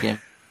looking for a game.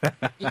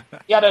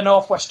 He had a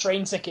North West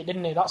train ticket,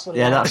 didn't he? That's what.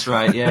 Yeah, that's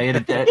right. Yeah, he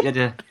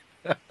had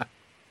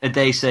a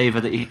day saver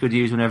that he could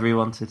use whenever he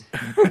wanted.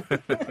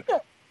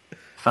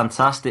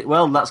 Fantastic.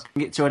 Well, that's going to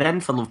get to an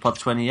end for Love Pod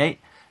 28.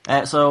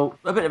 So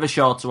a bit of a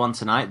shorter one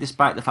tonight,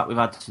 despite the fact we've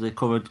had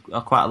covered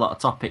quite a lot of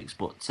topics.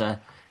 But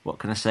what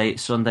can I say?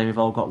 It's Sunday. We've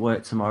all got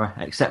work tomorrow,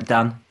 except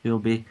Dan, who'll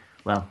be,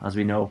 well, as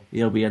we know,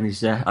 he'll be on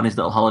his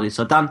little holiday.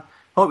 So Dan,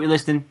 hope you're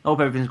listening. Hope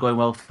everything's going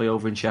well for you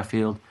over in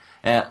Sheffield.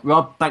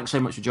 Rob, thanks so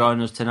much for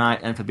joining us tonight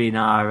and for being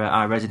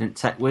our resident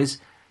tech whiz.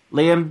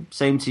 Liam,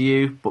 same to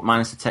you, but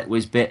minus the tech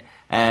whiz bit.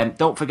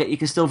 Don't forget, you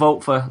can still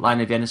vote for Line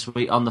of Vienna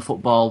Suite on the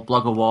Football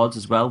Blog Awards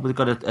as well. We've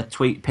got a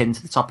tweet pinned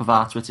to the top of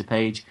our Twitter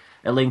page,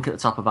 a link at the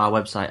top of our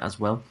website as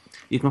well.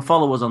 You can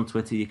follow us on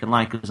Twitter, you can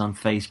like us on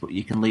Facebook,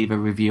 you can leave a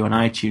review on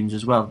iTunes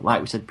as well. Like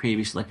we said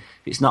previously,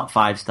 if it's not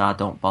 5-star,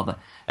 don't bother.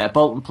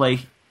 Bolton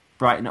play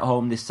Brighton at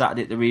home this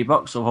Saturday at the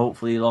Reebok, so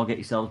hopefully you'll all get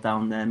yourselves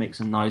down there, make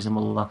some noise, and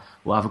we'll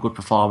have a good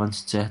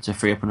performance to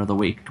free up another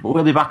week. But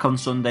we'll be back on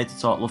Sunday to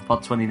talk Love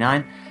Pod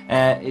 29.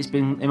 It's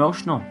been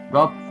emotional.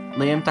 Rob,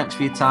 Liam, thanks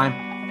for your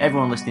time.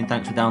 Everyone listening,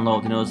 thanks for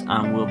downloading us,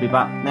 and we'll be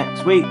back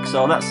next week.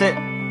 So that's it.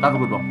 Have a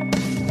good one.